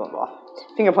 Blah, blah, blah, blah.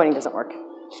 Finger pointing doesn't work.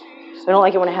 We don't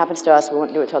like it when it happens to us. We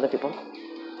won't do it to other people.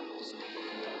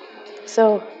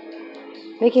 So,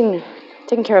 making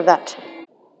taking care of that.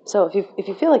 So if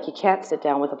you feel like you can't sit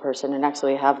down with a person and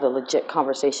actually have the legit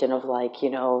conversation of like,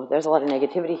 there's a lot of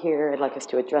negativity here, I'd like us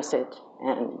to address it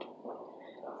and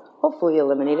hopefully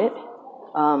eliminate it,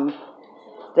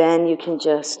 then you can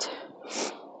just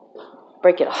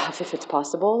break it off if it's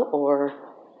possible, or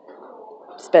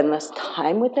spend less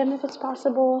time with them if it's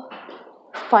possible.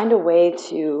 Find a way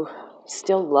to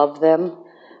still love them,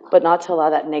 but not to allow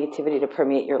that negativity to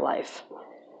permeate your life.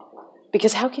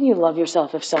 Because how can you love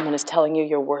yourself if someone is telling you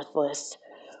you're worthless,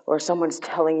 or someone's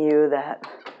telling you that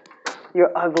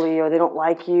you're ugly, or they don't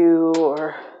like you,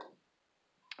 or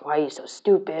why are you so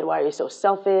stupid, why are you so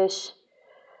selfish,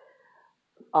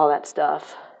 all that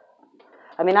stuff.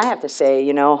 I mean, I have to say,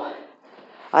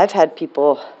 I've had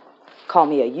people call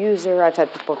me a user, I've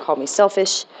had people call me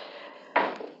selfish,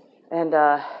 and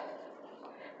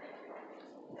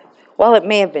while it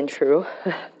may have been true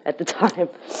at the time,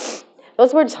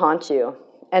 those words haunt you.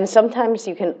 And sometimes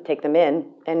you can take them in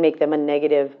and make them a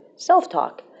negative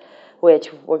self-talk, which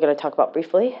we're going to talk about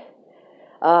briefly.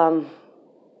 As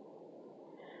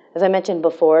I mentioned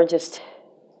before, just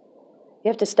you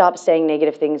have to stop saying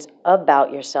negative things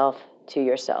about yourself to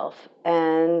yourself.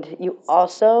 And you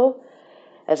also,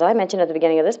 as I mentioned at the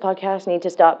beginning of this podcast, need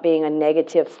to stop being a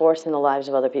negative force in the lives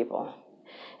of other people.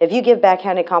 If you give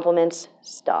backhanded compliments,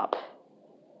 stop.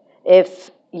 If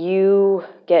you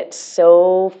get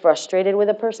so frustrated with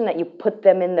a person that you put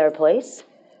them in their place,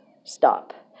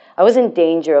 stop. I was in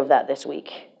danger of that this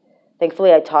week.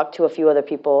 Thankfully, I talked to a few other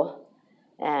people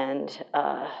and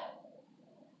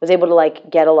was able to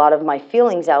get a lot of my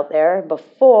feelings out there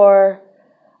before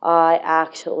I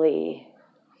actually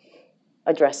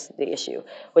address the issue,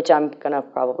 which I'm going to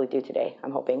probably do today.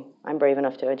 I'm hoping. I'm brave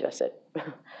enough to address it.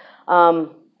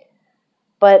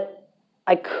 But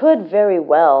I could very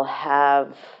well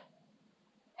have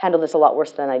handled this a lot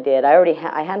worse than I did.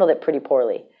 I handled it pretty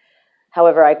poorly.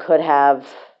 However, I could have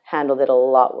handled it a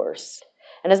lot worse.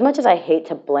 And as much as I hate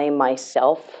to blame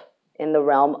myself in the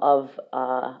realm of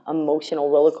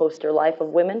emotional roller coaster life of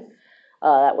women,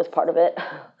 that was part of it.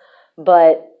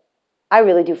 But I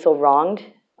really do feel wronged,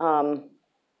 and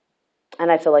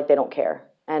I feel like they don't care.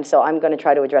 And so I'm going to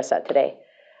try to address that today.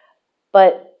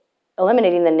 But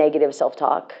eliminating the negative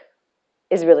self-talk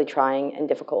is really trying and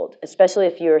difficult, especially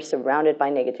if you're surrounded by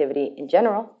negativity in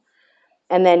general,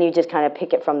 and then you just kind of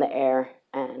pick it from the air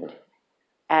and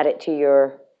add it to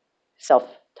your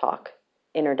self-talk,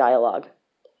 inner dialogue.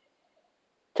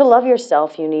 To love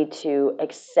yourself, you need to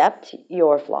accept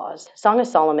your flaws. Song of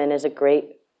Solomon is a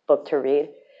great book to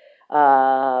read,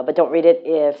 but don't read it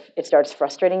if it starts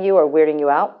frustrating you or weirding you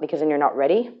out, because then you're not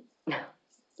ready.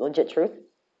 Legit truth.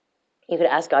 You could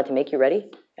ask God to make you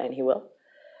ready, and he will,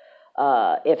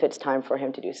 if it's time for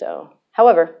him to do so.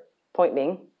 However, point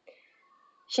being,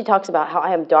 she talks about how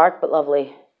I am dark but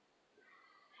lovely.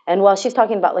 And while she's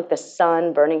talking about the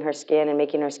sun burning her skin and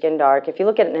making her skin dark, if you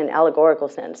look at it in an allegorical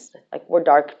sense, we're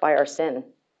dark by our sin.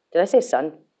 Did I say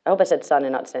sun? I hope I said sun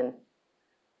and not sin.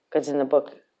 Because in the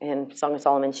book, in Song of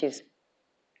Solomon,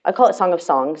 I call it Song of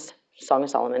Songs, Song of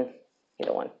Solomon,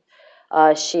 either one.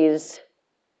 She's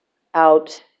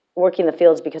out working the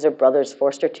fields because her brothers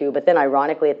forced her to, but then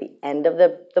ironically at the end of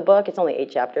the book, it's only 8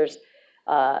 chapters,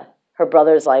 her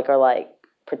brothers are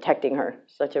protecting her.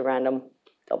 Such a random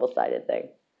double-sided thing.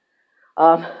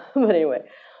 But anyway,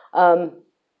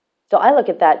 so I look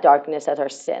at that darkness as our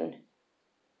sin.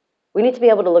 We need to be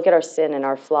able to look at our sin and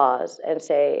our flaws and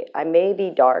say, I may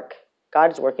be dark.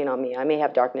 God's working on me. I may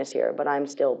have darkness here, but I'm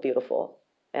still beautiful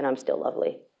and I'm still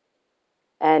lovely.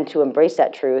 And to embrace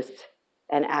that truth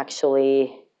and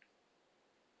actually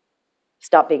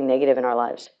stop being negative in our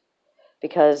lives,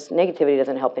 because negativity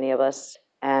doesn't help any of us.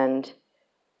 And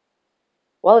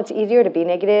while it's easier to be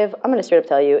negative, I'm going to straight up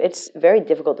tell you, it's very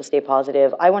difficult to stay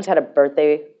positive. I once had a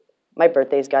birthday. My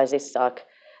birthdays, guys, they suck.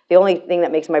 The only thing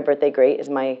that makes my birthday great is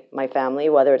my family,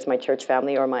 whether it's my church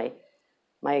family or my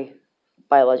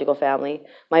biological family.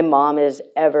 My mom is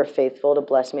ever faithful to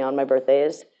bless me on my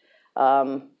birthdays,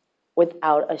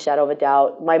 without a shadow of a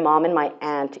doubt. My mom and my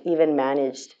aunt even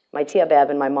managed, my Tia Bev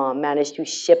and my mom managed to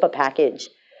ship a package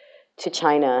to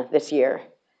China this year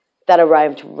that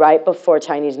arrived right before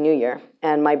Chinese New Year.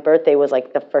 And my birthday was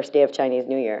the first day of Chinese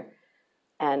New Year.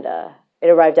 And it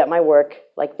arrived at my work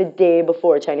the day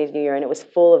before Chinese New Year, and it was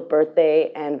full of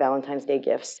birthday and Valentine's Day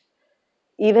gifts.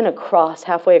 Even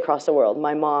halfway across the world,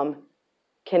 my mom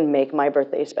can make my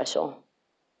birthday special.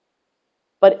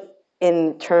 But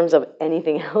in terms of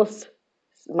anything else,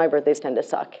 my birthdays tend to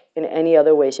suck in any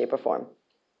other way, shape, or form.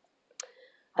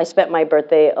 I spent my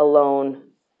birthday alone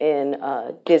in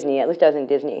Disney. At least I was in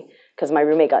Disney because my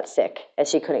roommate got sick and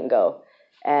she couldn't go.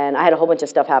 And I had a whole bunch of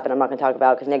stuff happen I'm not going to talk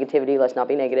about because negativity, let's not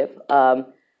be negative.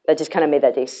 That just kind of made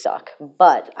that day suck.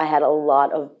 But I had a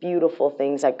lot of beautiful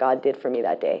things that God did for me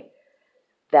that day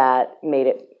that made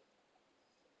it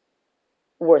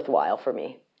worthwhile for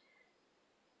me.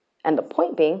 And the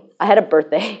point being, I had a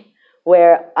birthday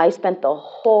where I spent the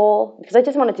whole, because I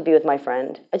just wanted to be with my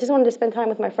friend. I just wanted to spend time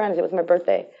with my friends. It was my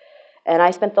birthday. And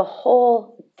I spent the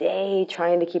whole day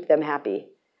trying to keep them happy.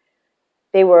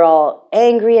 They were all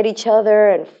angry at each other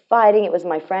and fighting. It was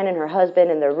my friend and her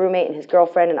husband and their roommate and his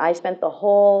girlfriend. And I spent the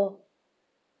whole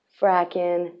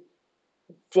fracking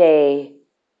day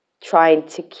trying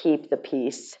to keep the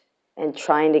peace and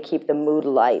trying to keep the mood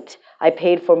light. I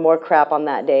paid for more crap on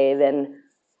that day than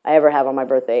I ever have on my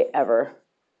birthday, ever.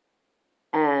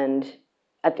 And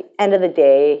at the end of the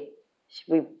day,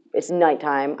 it's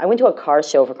nighttime. I went to a car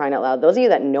show, for crying out loud. Those of you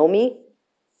that know me,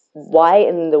 why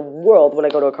in the world would I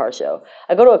go to a car show?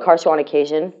 I go to a car show on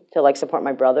occasion to like support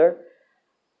my brother,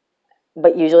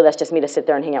 but usually that's just me to sit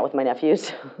there and hang out with my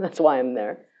nephews. That's why I'm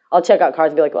there. I'll check out cars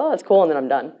and be like, oh, that's cool, and then I'm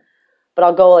done. But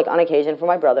I'll go like on occasion for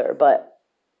my brother. But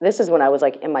this is when I was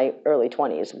like in my early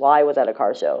 20s. Why was at a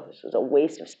car show? This was a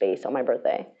waste of space on my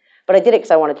birthday. But I did it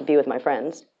because I wanted to be with my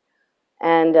friends.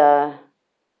 And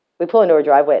we pull into her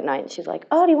driveway at night, and she's like,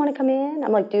 oh, do you want to come in?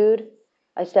 I'm like, dude,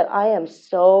 I said, I am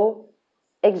so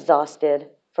exhausted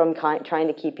from trying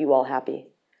to keep you all happy.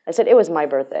 I said, it was my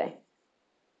birthday.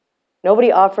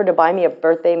 Nobody offered to buy me a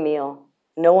birthday meal.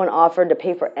 No one offered to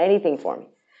pay for anything for me.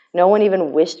 No one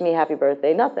even wished me happy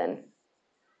birthday, nothing.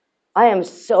 I am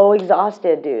so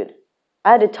exhausted, dude.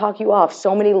 I had to talk you off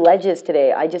so many ledges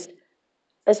today. I just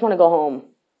want to go home.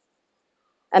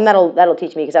 And that'll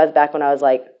teach me, because I was back when I was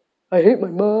like, I hate my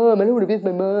mom. I don't want to be with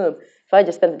my mom. If I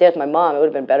just spent the day with my mom, it would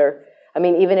have been better. I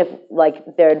mean, even if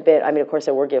like there had been, I mean, of course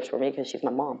there were gifts for me because she's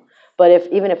my mom. But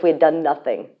even if we had done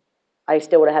nothing, I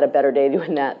still would have had a better day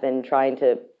doing that than trying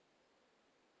to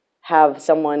have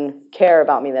someone care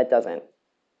about me that doesn't.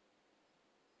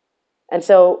 And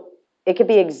so it could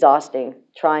be exhausting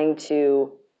trying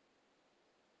to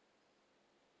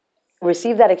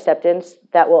receive that acceptance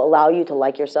that will allow you to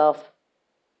like yourself.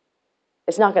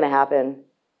 It's not going to happen.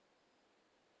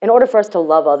 In order for us to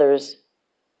love others,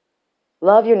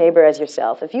 love your neighbor as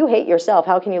yourself. If you hate yourself,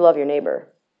 how can you love your neighbor?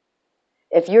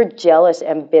 If you're jealous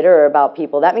and bitter about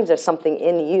people, that means there's something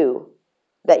in you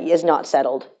that is not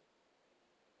settled.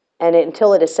 And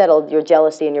until it is settled, your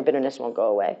jealousy and your bitterness won't go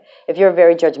away. If you're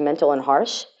very judgmental and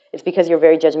harsh, it's because you're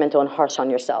very judgmental and harsh on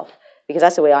yourself. Because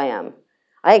that's the way I am.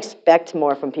 I expect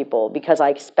more from people because I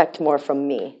expect more from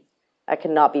me. I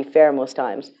cannot be fair most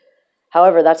times.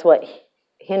 However, that's what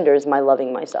hinders my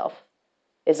loving myself,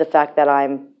 is the fact that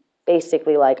I'm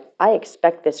basically like, I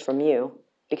expect this from you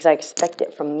because I expect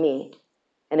it from me.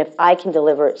 And if I can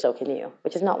deliver it, so can you,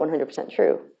 which is not 100%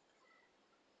 true.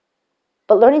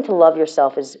 But learning to love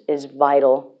yourself is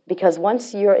vital, because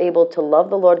once you're able to love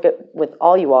the Lord with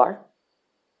all you are,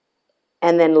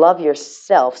 and then love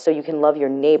yourself so you can love your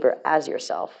neighbor as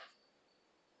yourself,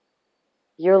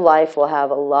 your life will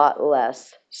have a lot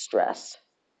less stress.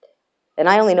 And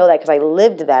I only know that because I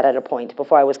lived that at a point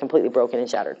before I was completely broken and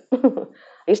shattered. I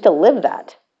used to live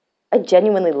that. I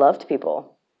genuinely loved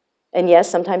people. And yes,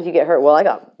 sometimes you get hurt. Well, I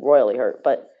got royally hurt,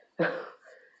 but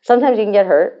sometimes you can get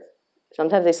hurt.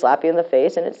 Sometimes they slap you in the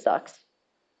face and it sucks.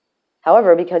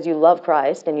 However, because you love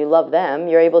Christ and you love them,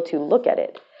 you're able to look at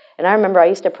it. And I remember I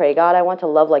used to pray, God, I want to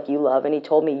love like you love. And he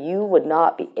told me you would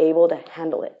not be able to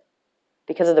handle it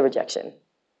because of the rejection.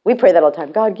 We pray that all the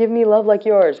time. God, give me love like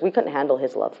yours. We couldn't handle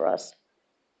his love for us.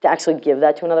 To actually give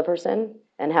that to another person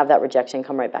and have that rejection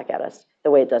come right back at us the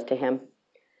way it does to him.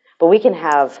 But we can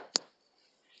have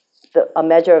a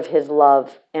measure of his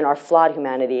love in our flawed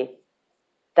humanity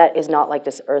that is not like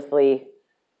this earthly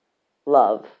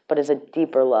love, but is a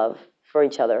deeper love for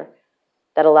each other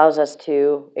that allows us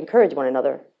to encourage one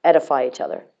another, edify each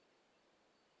other,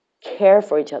 care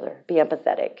for each other, be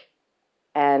empathetic,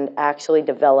 and actually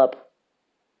develop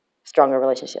stronger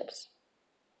relationships.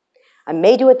 I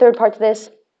may do a third part to this.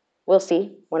 We'll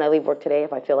see when I leave work today.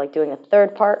 If I feel like doing a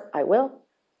third part, I will.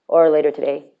 Or later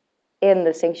today, in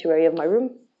the sanctuary of my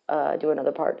room, do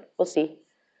another part. We'll see.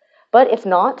 But if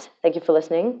not, thank you for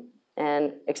listening.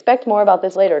 And expect more about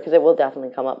this later, because it will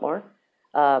definitely come up more.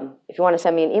 If you want to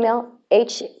send me an email,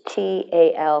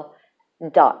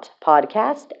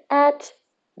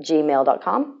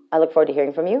 htal.podcast@gmail.com. I look forward to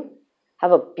hearing from you.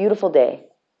 Have a beautiful day.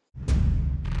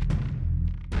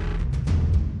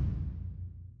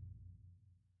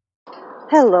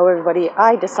 Hello, everybody.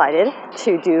 I decided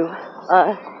to do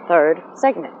a third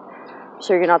segment. I'm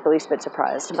sure you're not the least bit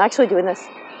surprised. I'm actually doing this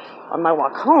on my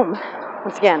walk home.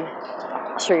 Once again,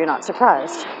 I'm sure you're not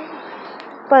surprised.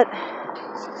 But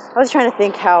I was trying to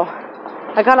think how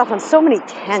I got off on so many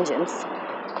tangents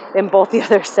in both the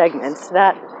other segments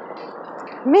that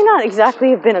may not exactly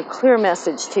have been a clear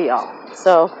message to y'all.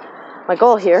 So my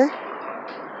goal here,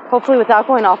 hopefully without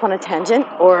going off on a tangent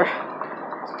or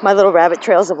my little rabbit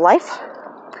trails of life,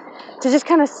 to just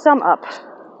kind of sum up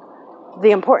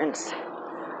the importance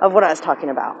of what I was talking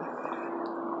about.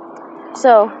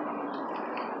 So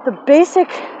the basic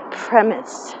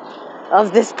premise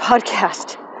of this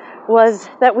podcast was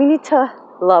that we need to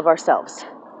love ourselves.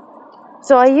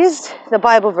 So I used the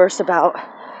Bible verse about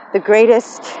the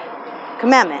greatest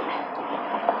commandment,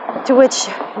 to which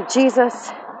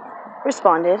Jesus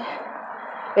responded,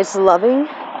 it's loving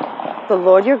the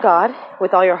Lord your God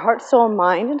with all your heart, soul,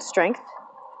 mind, and strength,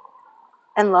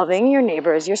 and loving your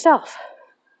neighbor as yourself.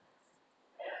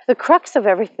 The crux of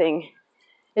everything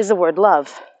is the word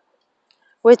love,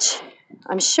 which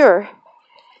I'm sure,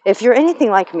 if you're anything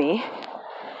like me,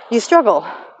 you struggle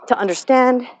to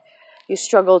understand,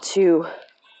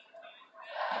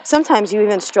 sometimes you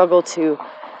even struggle to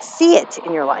see it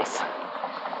in your life.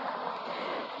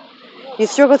 You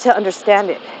struggle to understand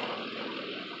it.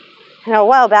 Now, a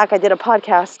while back, I did a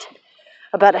podcast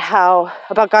about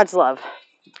God's love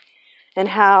and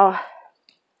how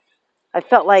I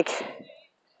felt like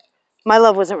my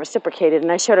love wasn't reciprocated.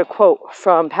 And I shared a quote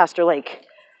from Pastor Lake,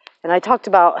 and I talked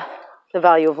about the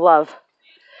value of love.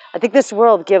 I think this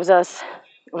world gives us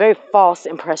a very false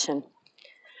impression.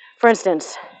 For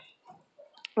instance,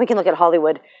 we can look at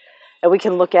Hollywood, and we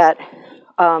can look at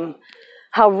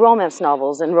how romance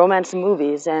novels and romance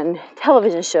movies and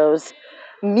television shows,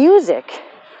 music,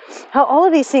 how all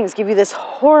of these things give you this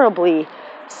horribly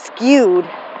skewed,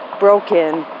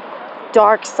 broken,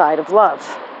 dark side of love.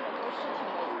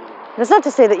 That's not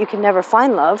to say that you can never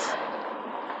find love,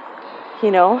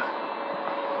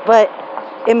 but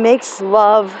it makes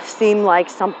love seem like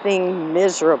something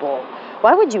miserable.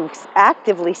 Why would you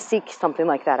actively seek something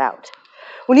like that out?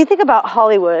 When you think about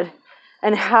Hollywood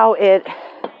and how it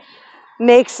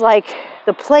makes like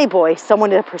the playboy someone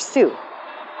to pursue,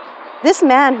 this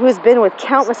man who has been with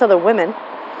countless other women,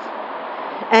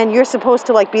 and you're supposed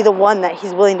to be the one that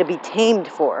he's willing to be tamed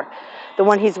for, the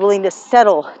one he's willing to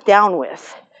settle down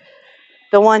with,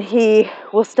 the one he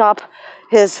will stop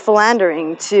his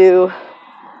philandering to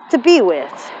be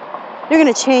with. You're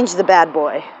going to change the bad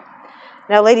boy.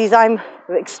 Now, ladies, I'm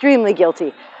extremely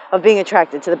guilty of being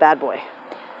attracted to the bad boy.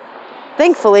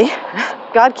 Thankfully,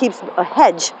 God keeps a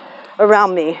hedge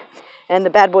around me, and the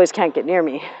bad boys can't get near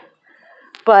me.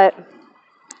 But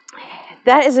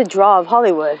that is a draw of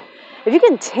Hollywood. If you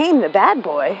can tame the bad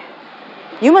boy,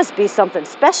 you must be something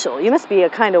special. You must be a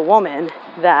kind of woman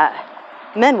that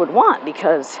men would want,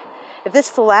 because if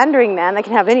this philandering man that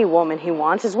can have any woman he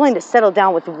wants is willing to settle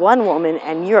down with one woman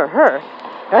and you're her,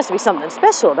 there has to be something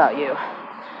special about you.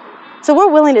 So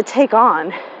we're willing to take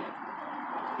on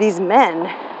these men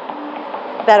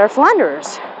that are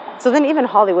philanderers. So then even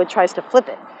Hollywood tries to flip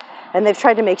it. And they've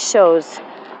tried to make shows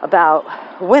about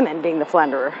women being the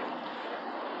philanderer,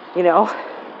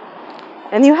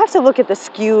 And you have to look at the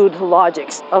skewed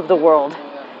logics of the world.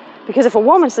 Because if a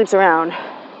woman sleeps around,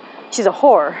 she's a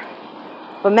whore.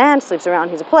 If a man sleeps around,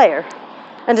 he's a player.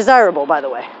 And desirable, by the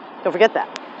way. Don't forget that.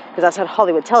 Because that's what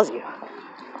Hollywood tells you.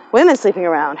 Women sleeping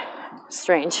around,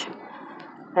 strange.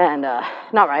 And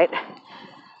not right.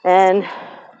 And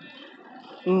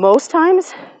most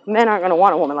times, men aren't going to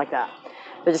want a woman like that.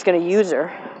 They're just going to use her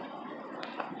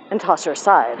and toss her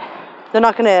aside. They're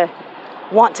not going to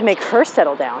want to make her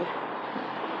settle down.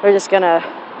 They're just going to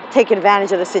take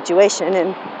advantage of the situation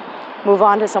and move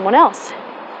on to someone else.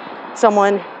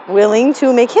 Someone willing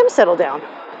to make him settle down.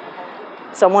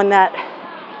 Someone that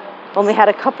only had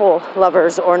a couple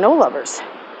lovers or no lovers.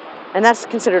 And that's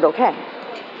considered okay.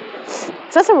 So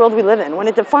that's the world we live in. When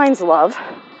it defines love,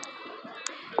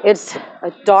 it's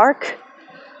a dark,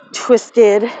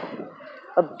 twisted,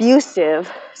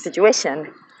 abusive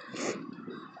situation.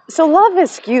 So love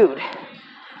is skewed.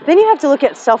 Then you have to look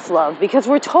at self-love, because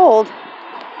we're told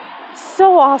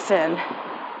so often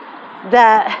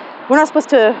that we're not supposed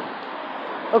to,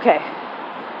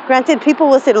 granted, people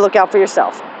will say to look out for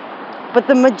yourself. But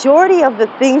the majority of the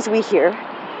things we hear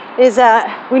is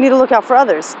that we need to look out for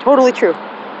others. Totally true.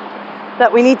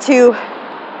 That we need to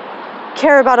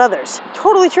care about others.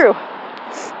 Totally true.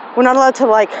 We're not allowed to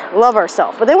love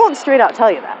ourselves, but they won't straight out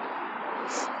tell you that.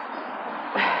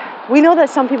 We know that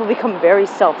some people become very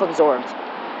self-absorbed.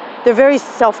 They're very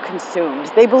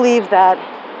self-consumed. They believe that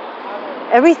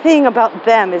everything about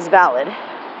them is valid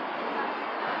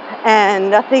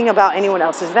and nothing about anyone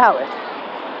else is valid.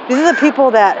 These are the people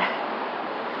that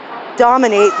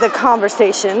dominate the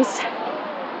conversations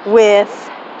with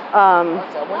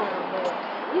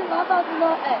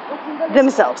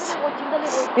themselves.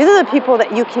 These are the people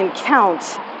that you can count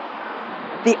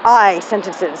the I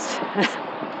sentences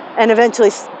and eventually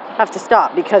have to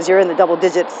stop because you're in the double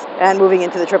digits and moving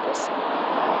into the triples.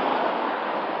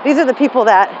 These are the people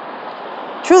that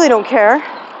truly don't care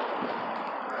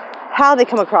how they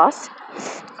come across,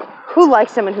 who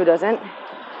likes them and who doesn't,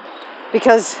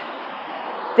 because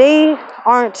they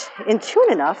aren't in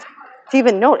tune enough to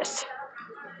even notice.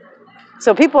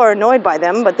 So people are annoyed by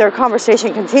them, but their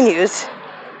conversation continues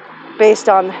based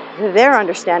on their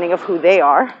understanding of who they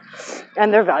are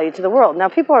and their value to the world. Now,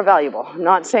 people are valuable. I'm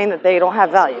not saying that they don't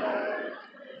have value.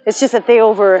 It's just that they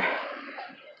oversell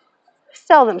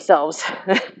themselves.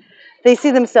 They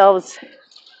see themselves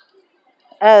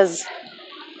as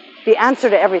the answer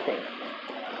to everything,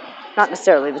 not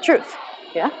necessarily the truth.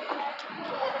 Yeah?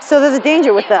 So there's a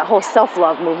danger with that whole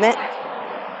self-love movement.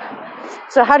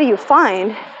 So how do you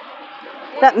find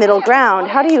that middle ground?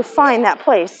 How do you find that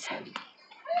place,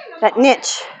 that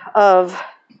niche of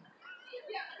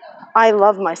I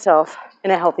love myself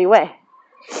in a healthy way?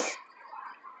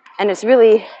 And it's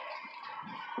really,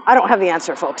 I don't have the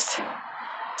answer, folks,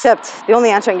 except the only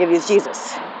answer I can give you is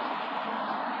Jesus.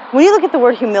 When you look at the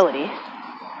word humility,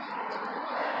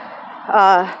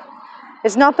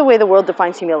 it's not the way the world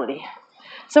defines humility.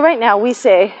 So right now we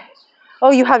say,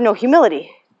 oh, you have no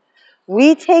humility.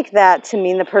 We take that to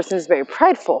mean the person is very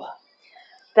prideful,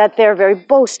 that they're very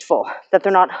boastful, that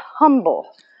they're not humble.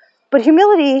 But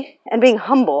humility and being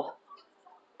humble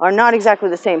are not exactly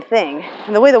the same thing.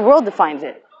 And the way the world defines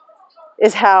it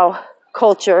is how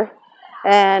culture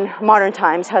and modern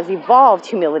times has evolved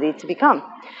humility to become.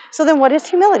 So then what is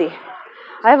humility?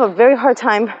 I have a very hard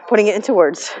time putting it into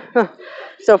words.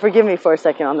 So forgive me for a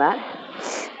second on that.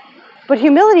 But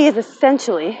humility is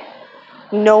essentially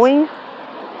knowing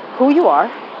who you are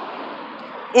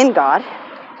in God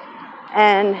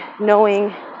and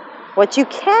knowing what you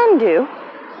can do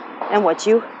and what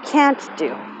you can't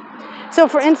do. So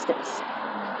for instance,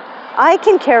 I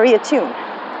can carry a tune.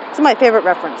 It's my favorite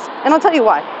reference. And I'll tell you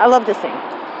why. I love to sing.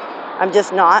 I'm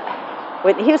just not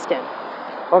Whitney Houston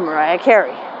or Mariah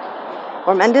Carey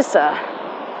or Mandisa.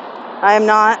 I am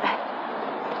not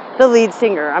the lead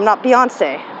singer. I'm not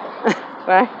Beyonce.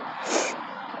 Right?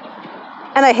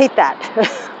 And I hate that.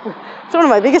 It's one of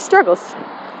my biggest struggles.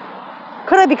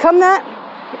 Could I become that?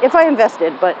 If I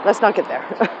invested, but let's not get there.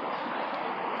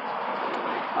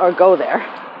 Or go there.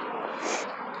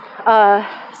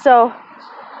 So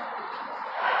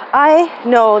I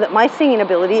know that my singing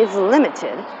ability is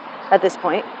limited at this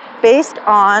point based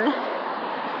on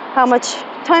how much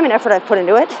time and effort I've put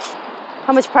into it,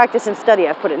 how much practice and study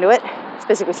I've put into it. It's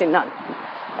basically saying none.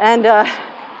 And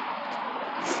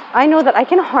I know that I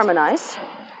can harmonize.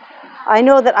 I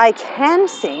know that I can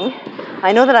sing.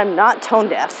 I know that I'm not tone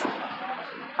deaf.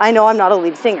 I know I'm not a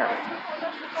lead singer.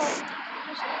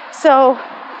 So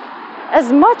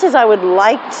as much as I would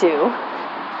like to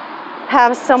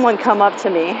have someone come up to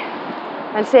me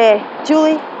and say,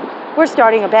 Julie, we're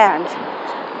starting a band.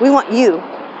 We want you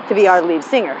to be our lead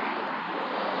singer.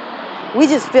 We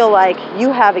just feel like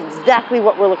you have exactly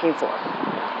what we're looking for.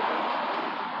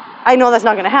 I know that's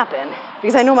not going to happen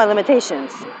because I know my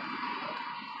limitations.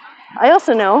 I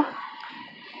also know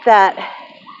that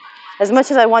as much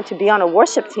as I want to be on a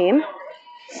worship team,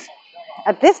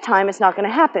 at this time it's not going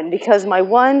to happen because my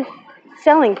one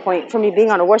selling point for me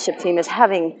being on a worship team is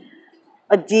having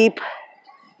a deep,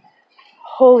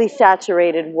 holy,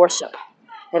 saturated worship.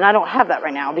 And I don't have that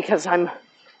right now because I'm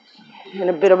in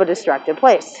a bit of a distracted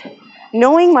place.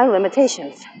 Knowing my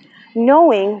limitations.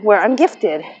 Knowing where I'm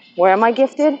gifted. Where am I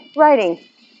gifted? Writing.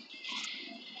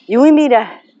 You need me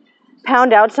to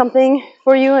pound out something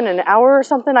for you in an hour or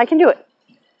something, I can do it.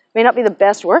 May not be the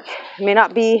best work. It may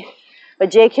not be a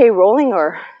J.K. Rowling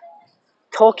or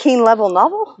Tolkien level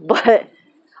novel, but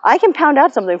I can pound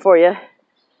out something for you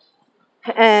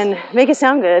and make it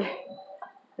sound good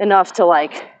enough to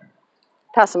like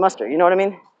pass the muster, you know what I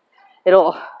mean?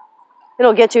 It'll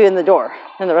get you in the door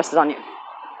and the rest is on you.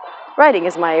 Writing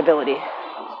is my ability.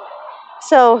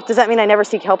 So does that mean I never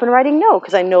seek help in writing? No,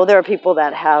 because I know there are people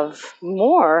that have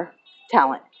more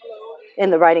talent in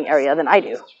the writing area than I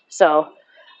do. So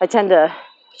I tend to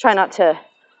try not to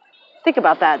think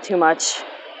about that too much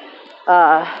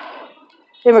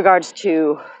in regards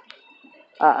to,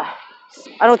 I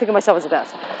don't think of myself as the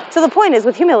best. So the point is,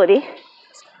 with humility,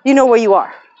 you know where you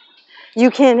are. You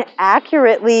can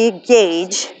accurately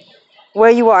gauge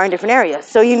where you are in different areas.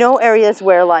 So you know areas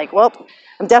where like, well,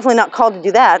 I'm definitely not called to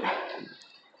do that.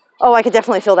 Oh, I could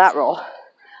definitely fill that role.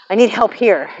 I need help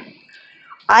here.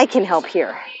 I can help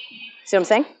here. See what I'm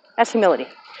saying? That's humility.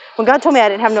 When God told me I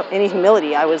didn't have any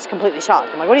humility, I was completely shocked.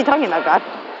 I'm like, what are you talking about, God?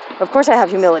 Of course I have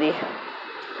humility.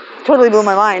 Totally blew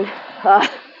my mind.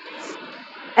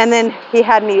 And then he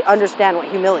had me understand what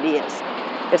humility is.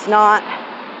 It's not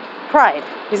pride.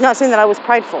 He's not saying that I was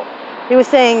prideful. He was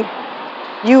saying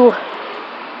you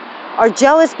are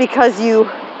jealous because you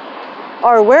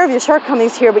are aware of your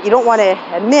shortcomings here, but you don't want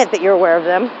to admit that you're aware of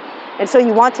them. And so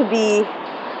you want to be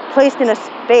placed in a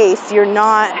space you're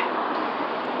not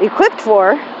equipped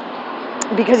for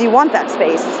because you want that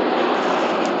space.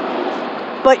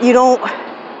 But you don't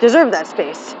deserve that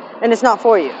space, and it's not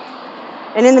for you.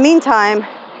 And in the meantime,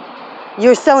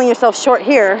 you're selling yourself short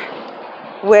here,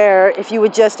 where if you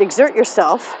would just exert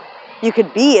yourself, you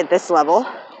could be at this level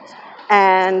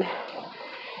and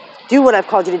do what I've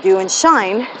called you to do and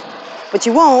shine, but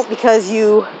you won't because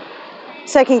you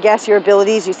second guess your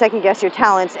abilities, you second guess your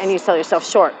talents, and you sell yourself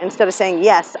short instead of saying,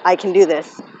 yes, I can do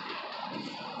this.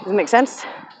 Does it make sense?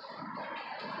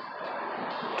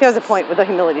 Here's the point with the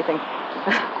humility thing.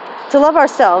 To love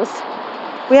ourselves,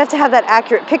 we have to have that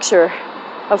accurate picture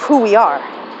of who we are,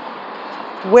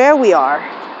 where we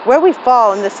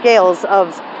fall in the scales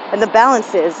of, and the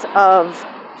balances of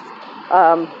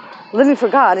living for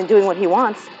God and doing what he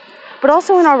wants, but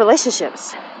also in our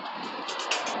relationships.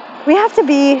 We have to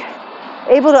be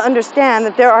able to understand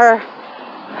that there are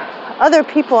other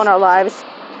people in our lives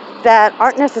that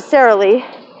aren't necessarily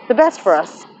the best for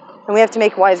us, and we have to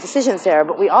make wise decisions there.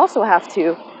 But we also have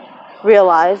to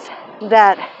realize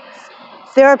that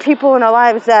there are people in our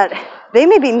lives that they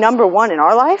may be number one in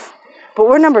our life, but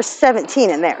we're number 17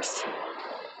 in theirs.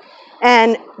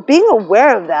 And being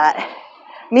aware of that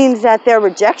means that their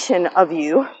rejection of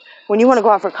you when you want to go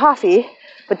out for coffee,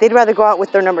 but they'd rather go out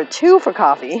with their number 2 for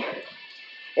coffee,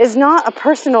 is not a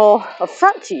personal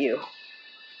affront to you.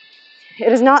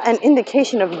 It is not an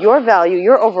indication of your value,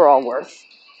 your overall worth.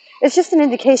 It's just an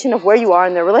indication of where you are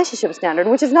in their relationship standard,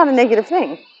 which is not a negative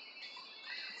thing.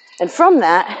 And from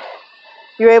that,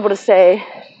 you're able to say,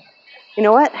 you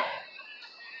know what?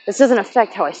 This doesn't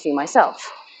affect how I see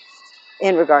myself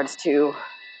in regards to,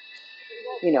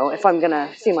 if I'm going to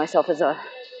see myself as a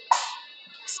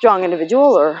strong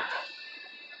individual or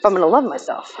if I'm going to love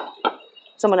myself.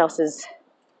 Someone else's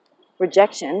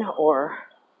rejection or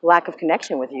lack of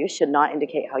connection with you should not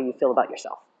indicate how you feel about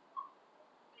yourself.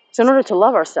 So in order to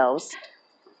love ourselves,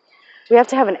 we have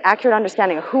to have an accurate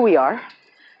understanding of who we are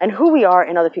and who we are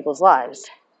in other people's lives.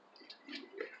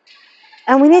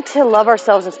 And we need to love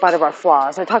ourselves in spite of our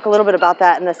flaws. I talk a little bit about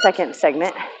that in the second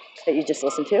segment that you just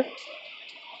listened to.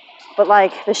 But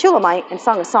like the Shulamite in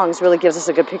Song of Songs really gives us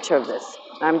a good picture of this.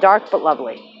 I'm dark but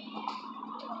lovely.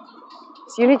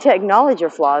 So you need to acknowledge your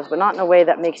flaws, but not in a way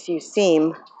that makes you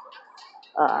seem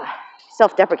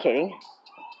self-deprecating.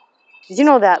 Did you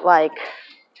know that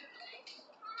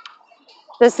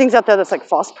there's things out there that's like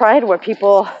false pride, where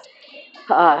people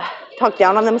talk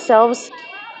down on themselves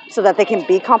so that they can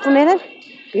be complimented?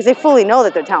 Because they fully know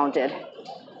that they're talented.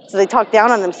 So they talk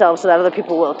down on themselves so that other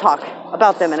people will talk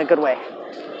about them in a good way.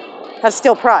 That's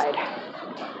still pride.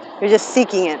 You're just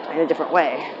seeking it in a different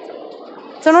way.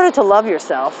 So in order to love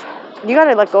yourself, you got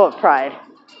to let go of pride.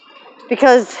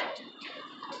 Because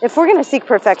if we're going to seek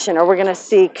perfection, or we're going to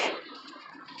seek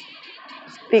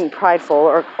being prideful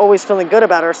or always feeling good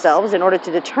about ourselves in order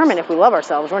to determine if we love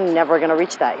ourselves, we're never going to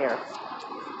reach that here.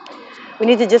 We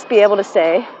need to just be able to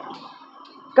say,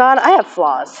 God, I have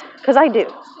flaws, because I do.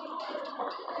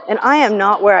 And I am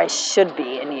not where I should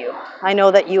be in you. I know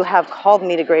that you have called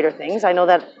me to greater things. I know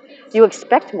that you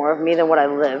expect more of me than what I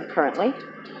live currently.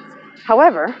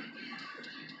 However,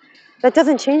 that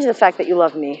doesn't change the fact that you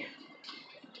love me.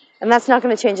 And that's not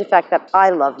going to change the fact that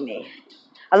I love me.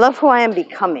 I love who I am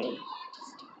becoming.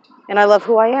 And I love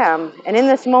who I am. And in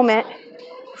this moment,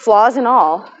 flaws and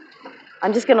all,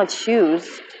 I'm just going to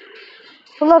choose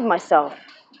to love myself.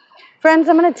 Friends,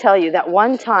 I'm going to tell you that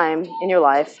one time in your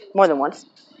life, more than once,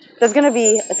 there's going to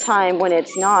be a time when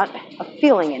it's not a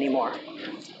feeling anymore.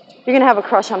 You're going to have a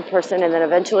crush on a person, and then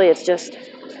eventually it's just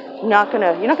you're not going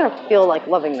to feel like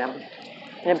loving them.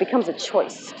 And it becomes a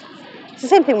choice. It's the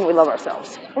same thing when we love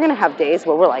ourselves. We're going to have days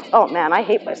where we're like, oh man, I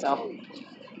hate myself.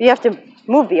 You have to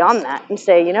move beyond that and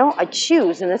say, I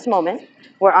choose in this moment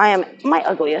where I am my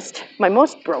ugliest, my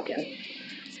most broken,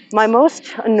 my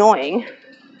most annoying,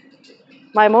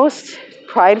 my most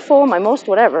prideful, my most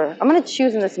whatever. I'm going to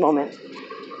choose in this moment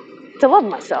to love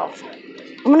myself.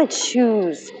 I'm going to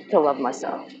choose to love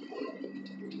myself.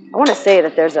 I want to say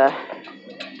that there's a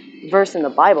verse in the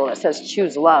Bible that says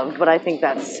choose love, but I think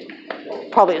that's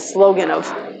probably a slogan of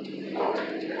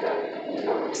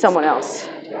someone else,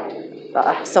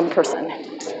 some person.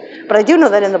 But I do know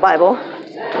that in the Bible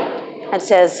it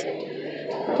says,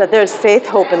 that there's faith,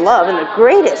 hope, and love, and the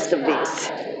greatest of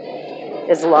these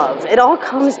is love. It all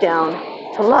comes down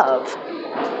to love.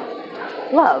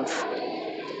 Love.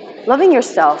 Loving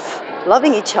yourself,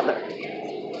 loving each other.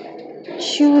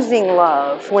 Choosing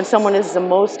love when someone is the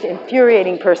most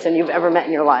infuriating person you've ever met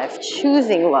in your life.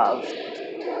 Choosing love,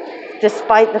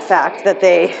 despite the fact that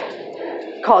they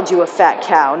called you a fat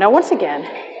cow. Now, once again,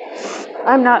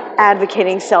 I'm not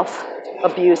advocating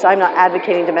self-abuse. I'm not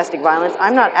advocating domestic violence.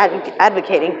 I'm not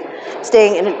advocating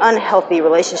staying in an unhealthy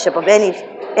relationship of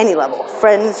any level.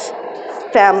 Friends,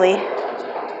 family,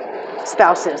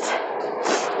 spouses,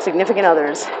 significant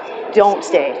others. Don't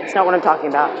stay. It's not what I'm talking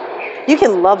about. You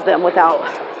can love them without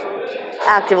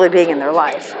actively being in their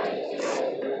life.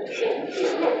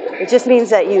 It just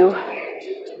means that you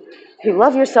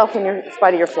love yourself in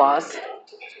spite of your flaws,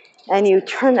 and you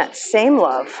turn that same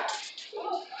love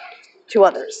to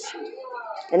others.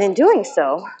 And in doing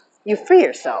so, you free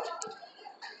yourself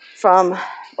from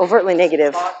overtly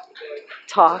negative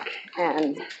talk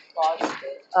and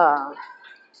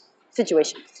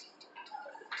situations.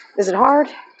 Is it hard?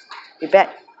 You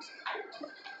bet.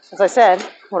 As I said in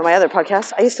one of my other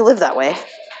podcasts, I used to live that way.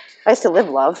 I used to live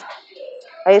love.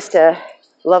 I used to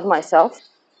love myself.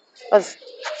 I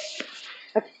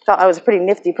thought I was a pretty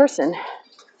nifty person.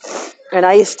 And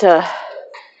I used to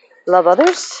love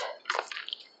others.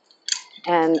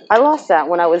 And I lost that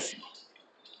when I was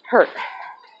hurt.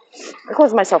 I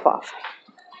closed myself off.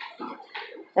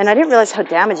 And I didn't realize how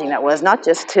damaging that was, not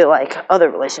just to like other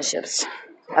relationships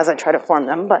as I try to form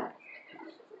them, but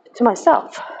to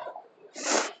myself.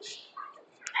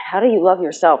 How do you love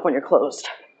yourself when you're closed?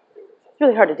 It's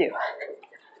really hard to do.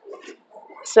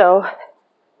 So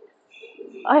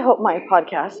I hope my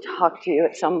podcast talked to you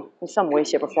in some way,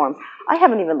 shape, or form. I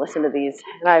haven't even listened to these,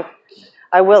 and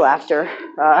I will after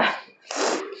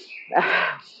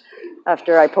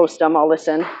I post them. I'll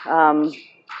listen. I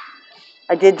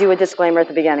did do a disclaimer at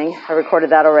the beginning. I recorded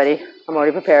that already. I'm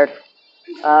already prepared.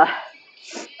 But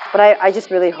I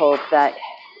just really hope that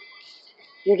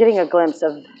you're getting a glimpse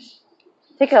of,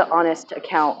 take an honest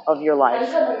account of your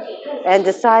life and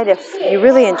decide if you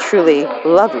really and truly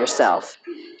love yourself.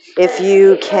 If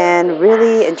you can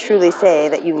really and truly say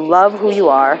that you love who you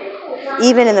are,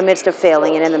 even in the midst of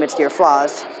failing and in the midst of your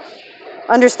flaws,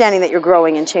 understanding that you're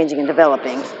growing and changing and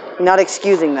developing, not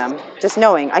excusing them, just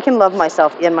knowing I can love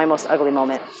myself in my most ugly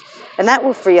moment. And that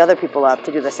will free other people up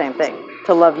to do the same thing,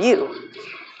 to love you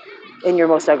in your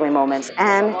most ugly moments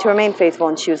and to remain faithful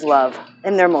and choose love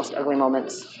in their most ugly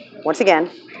moments. Once again,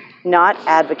 not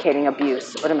advocating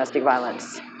abuse or domestic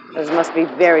violence. I must be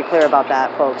very clear about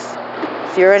that, folks.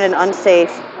 If you're in an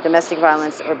unsafe domestic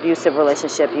violence or abusive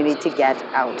relationship, you need to get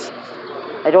out.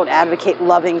 I don't advocate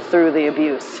loving through the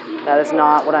abuse. That is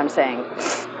not what I'm saying.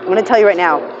 I'm going to tell you right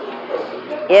now,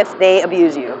 if they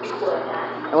abuse you,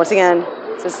 and once again,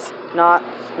 this is not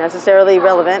necessarily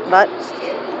relevant, but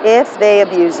if they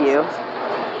abuse you,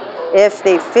 if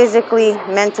they physically,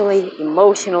 mentally,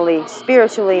 emotionally,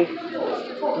 spiritually,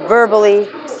 verbally,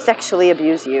 sexually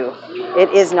abuse you,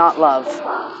 it is not love.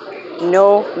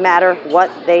 No matter what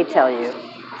they tell you,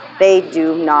 they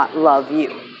do not love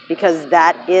you, because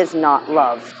that is not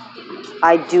love.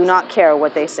 I do not care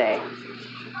what they say.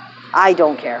 I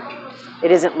don't care.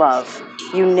 It isn't love.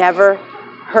 You never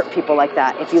hurt people like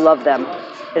that if you love them.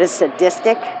 It is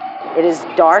sadistic, it is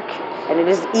dark, and it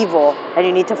is evil, and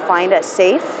you need to find a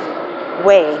safe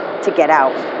way to get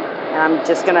out. And I'm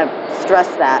just going to stress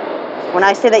that. When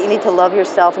I say that you need to love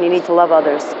yourself and you need to love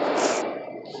others,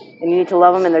 and you need to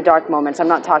love them in their dark moments, I'm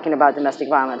not talking about domestic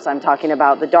violence. I'm talking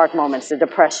about the dark moments, the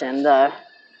depression,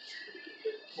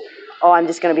 I'm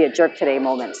just going to be a jerk today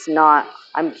moments, not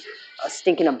I'm a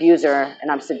stinking abuser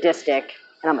and I'm sadistic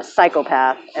and I'm a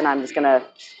psychopath and I'm just going to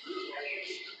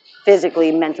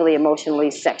physically, mentally,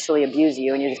 emotionally, sexually abuse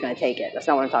you and you're just going to take it. That's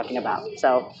not what I'm talking about.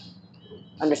 So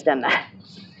understand that.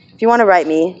 If you want to write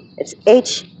me, it's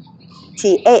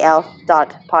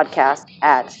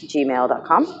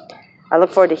htal.podcast@gmail.com. I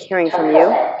look forward to hearing from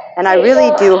you. And I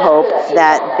really do hope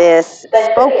that this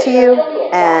spoke to you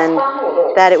and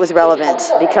that it was relevant,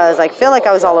 because I feel like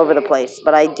I was all over the place,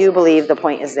 but I do believe the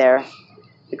point is there.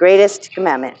 The greatest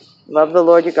commandment, love the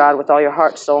Lord your God with all your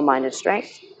heart, soul, mind, and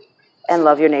strength, and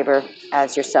love your neighbor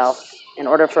as yourself. In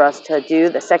order for us to do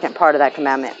the second part of that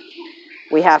commandment,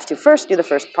 we have to first do the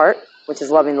first part, which is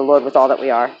loving the Lord with all that we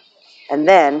are. And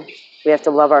then we have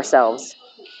to love ourselves,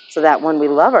 so that when we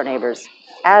love our neighbors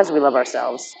as we love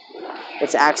ourselves,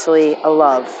 it's actually a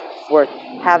love worth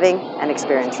having and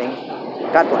experiencing.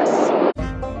 God bless.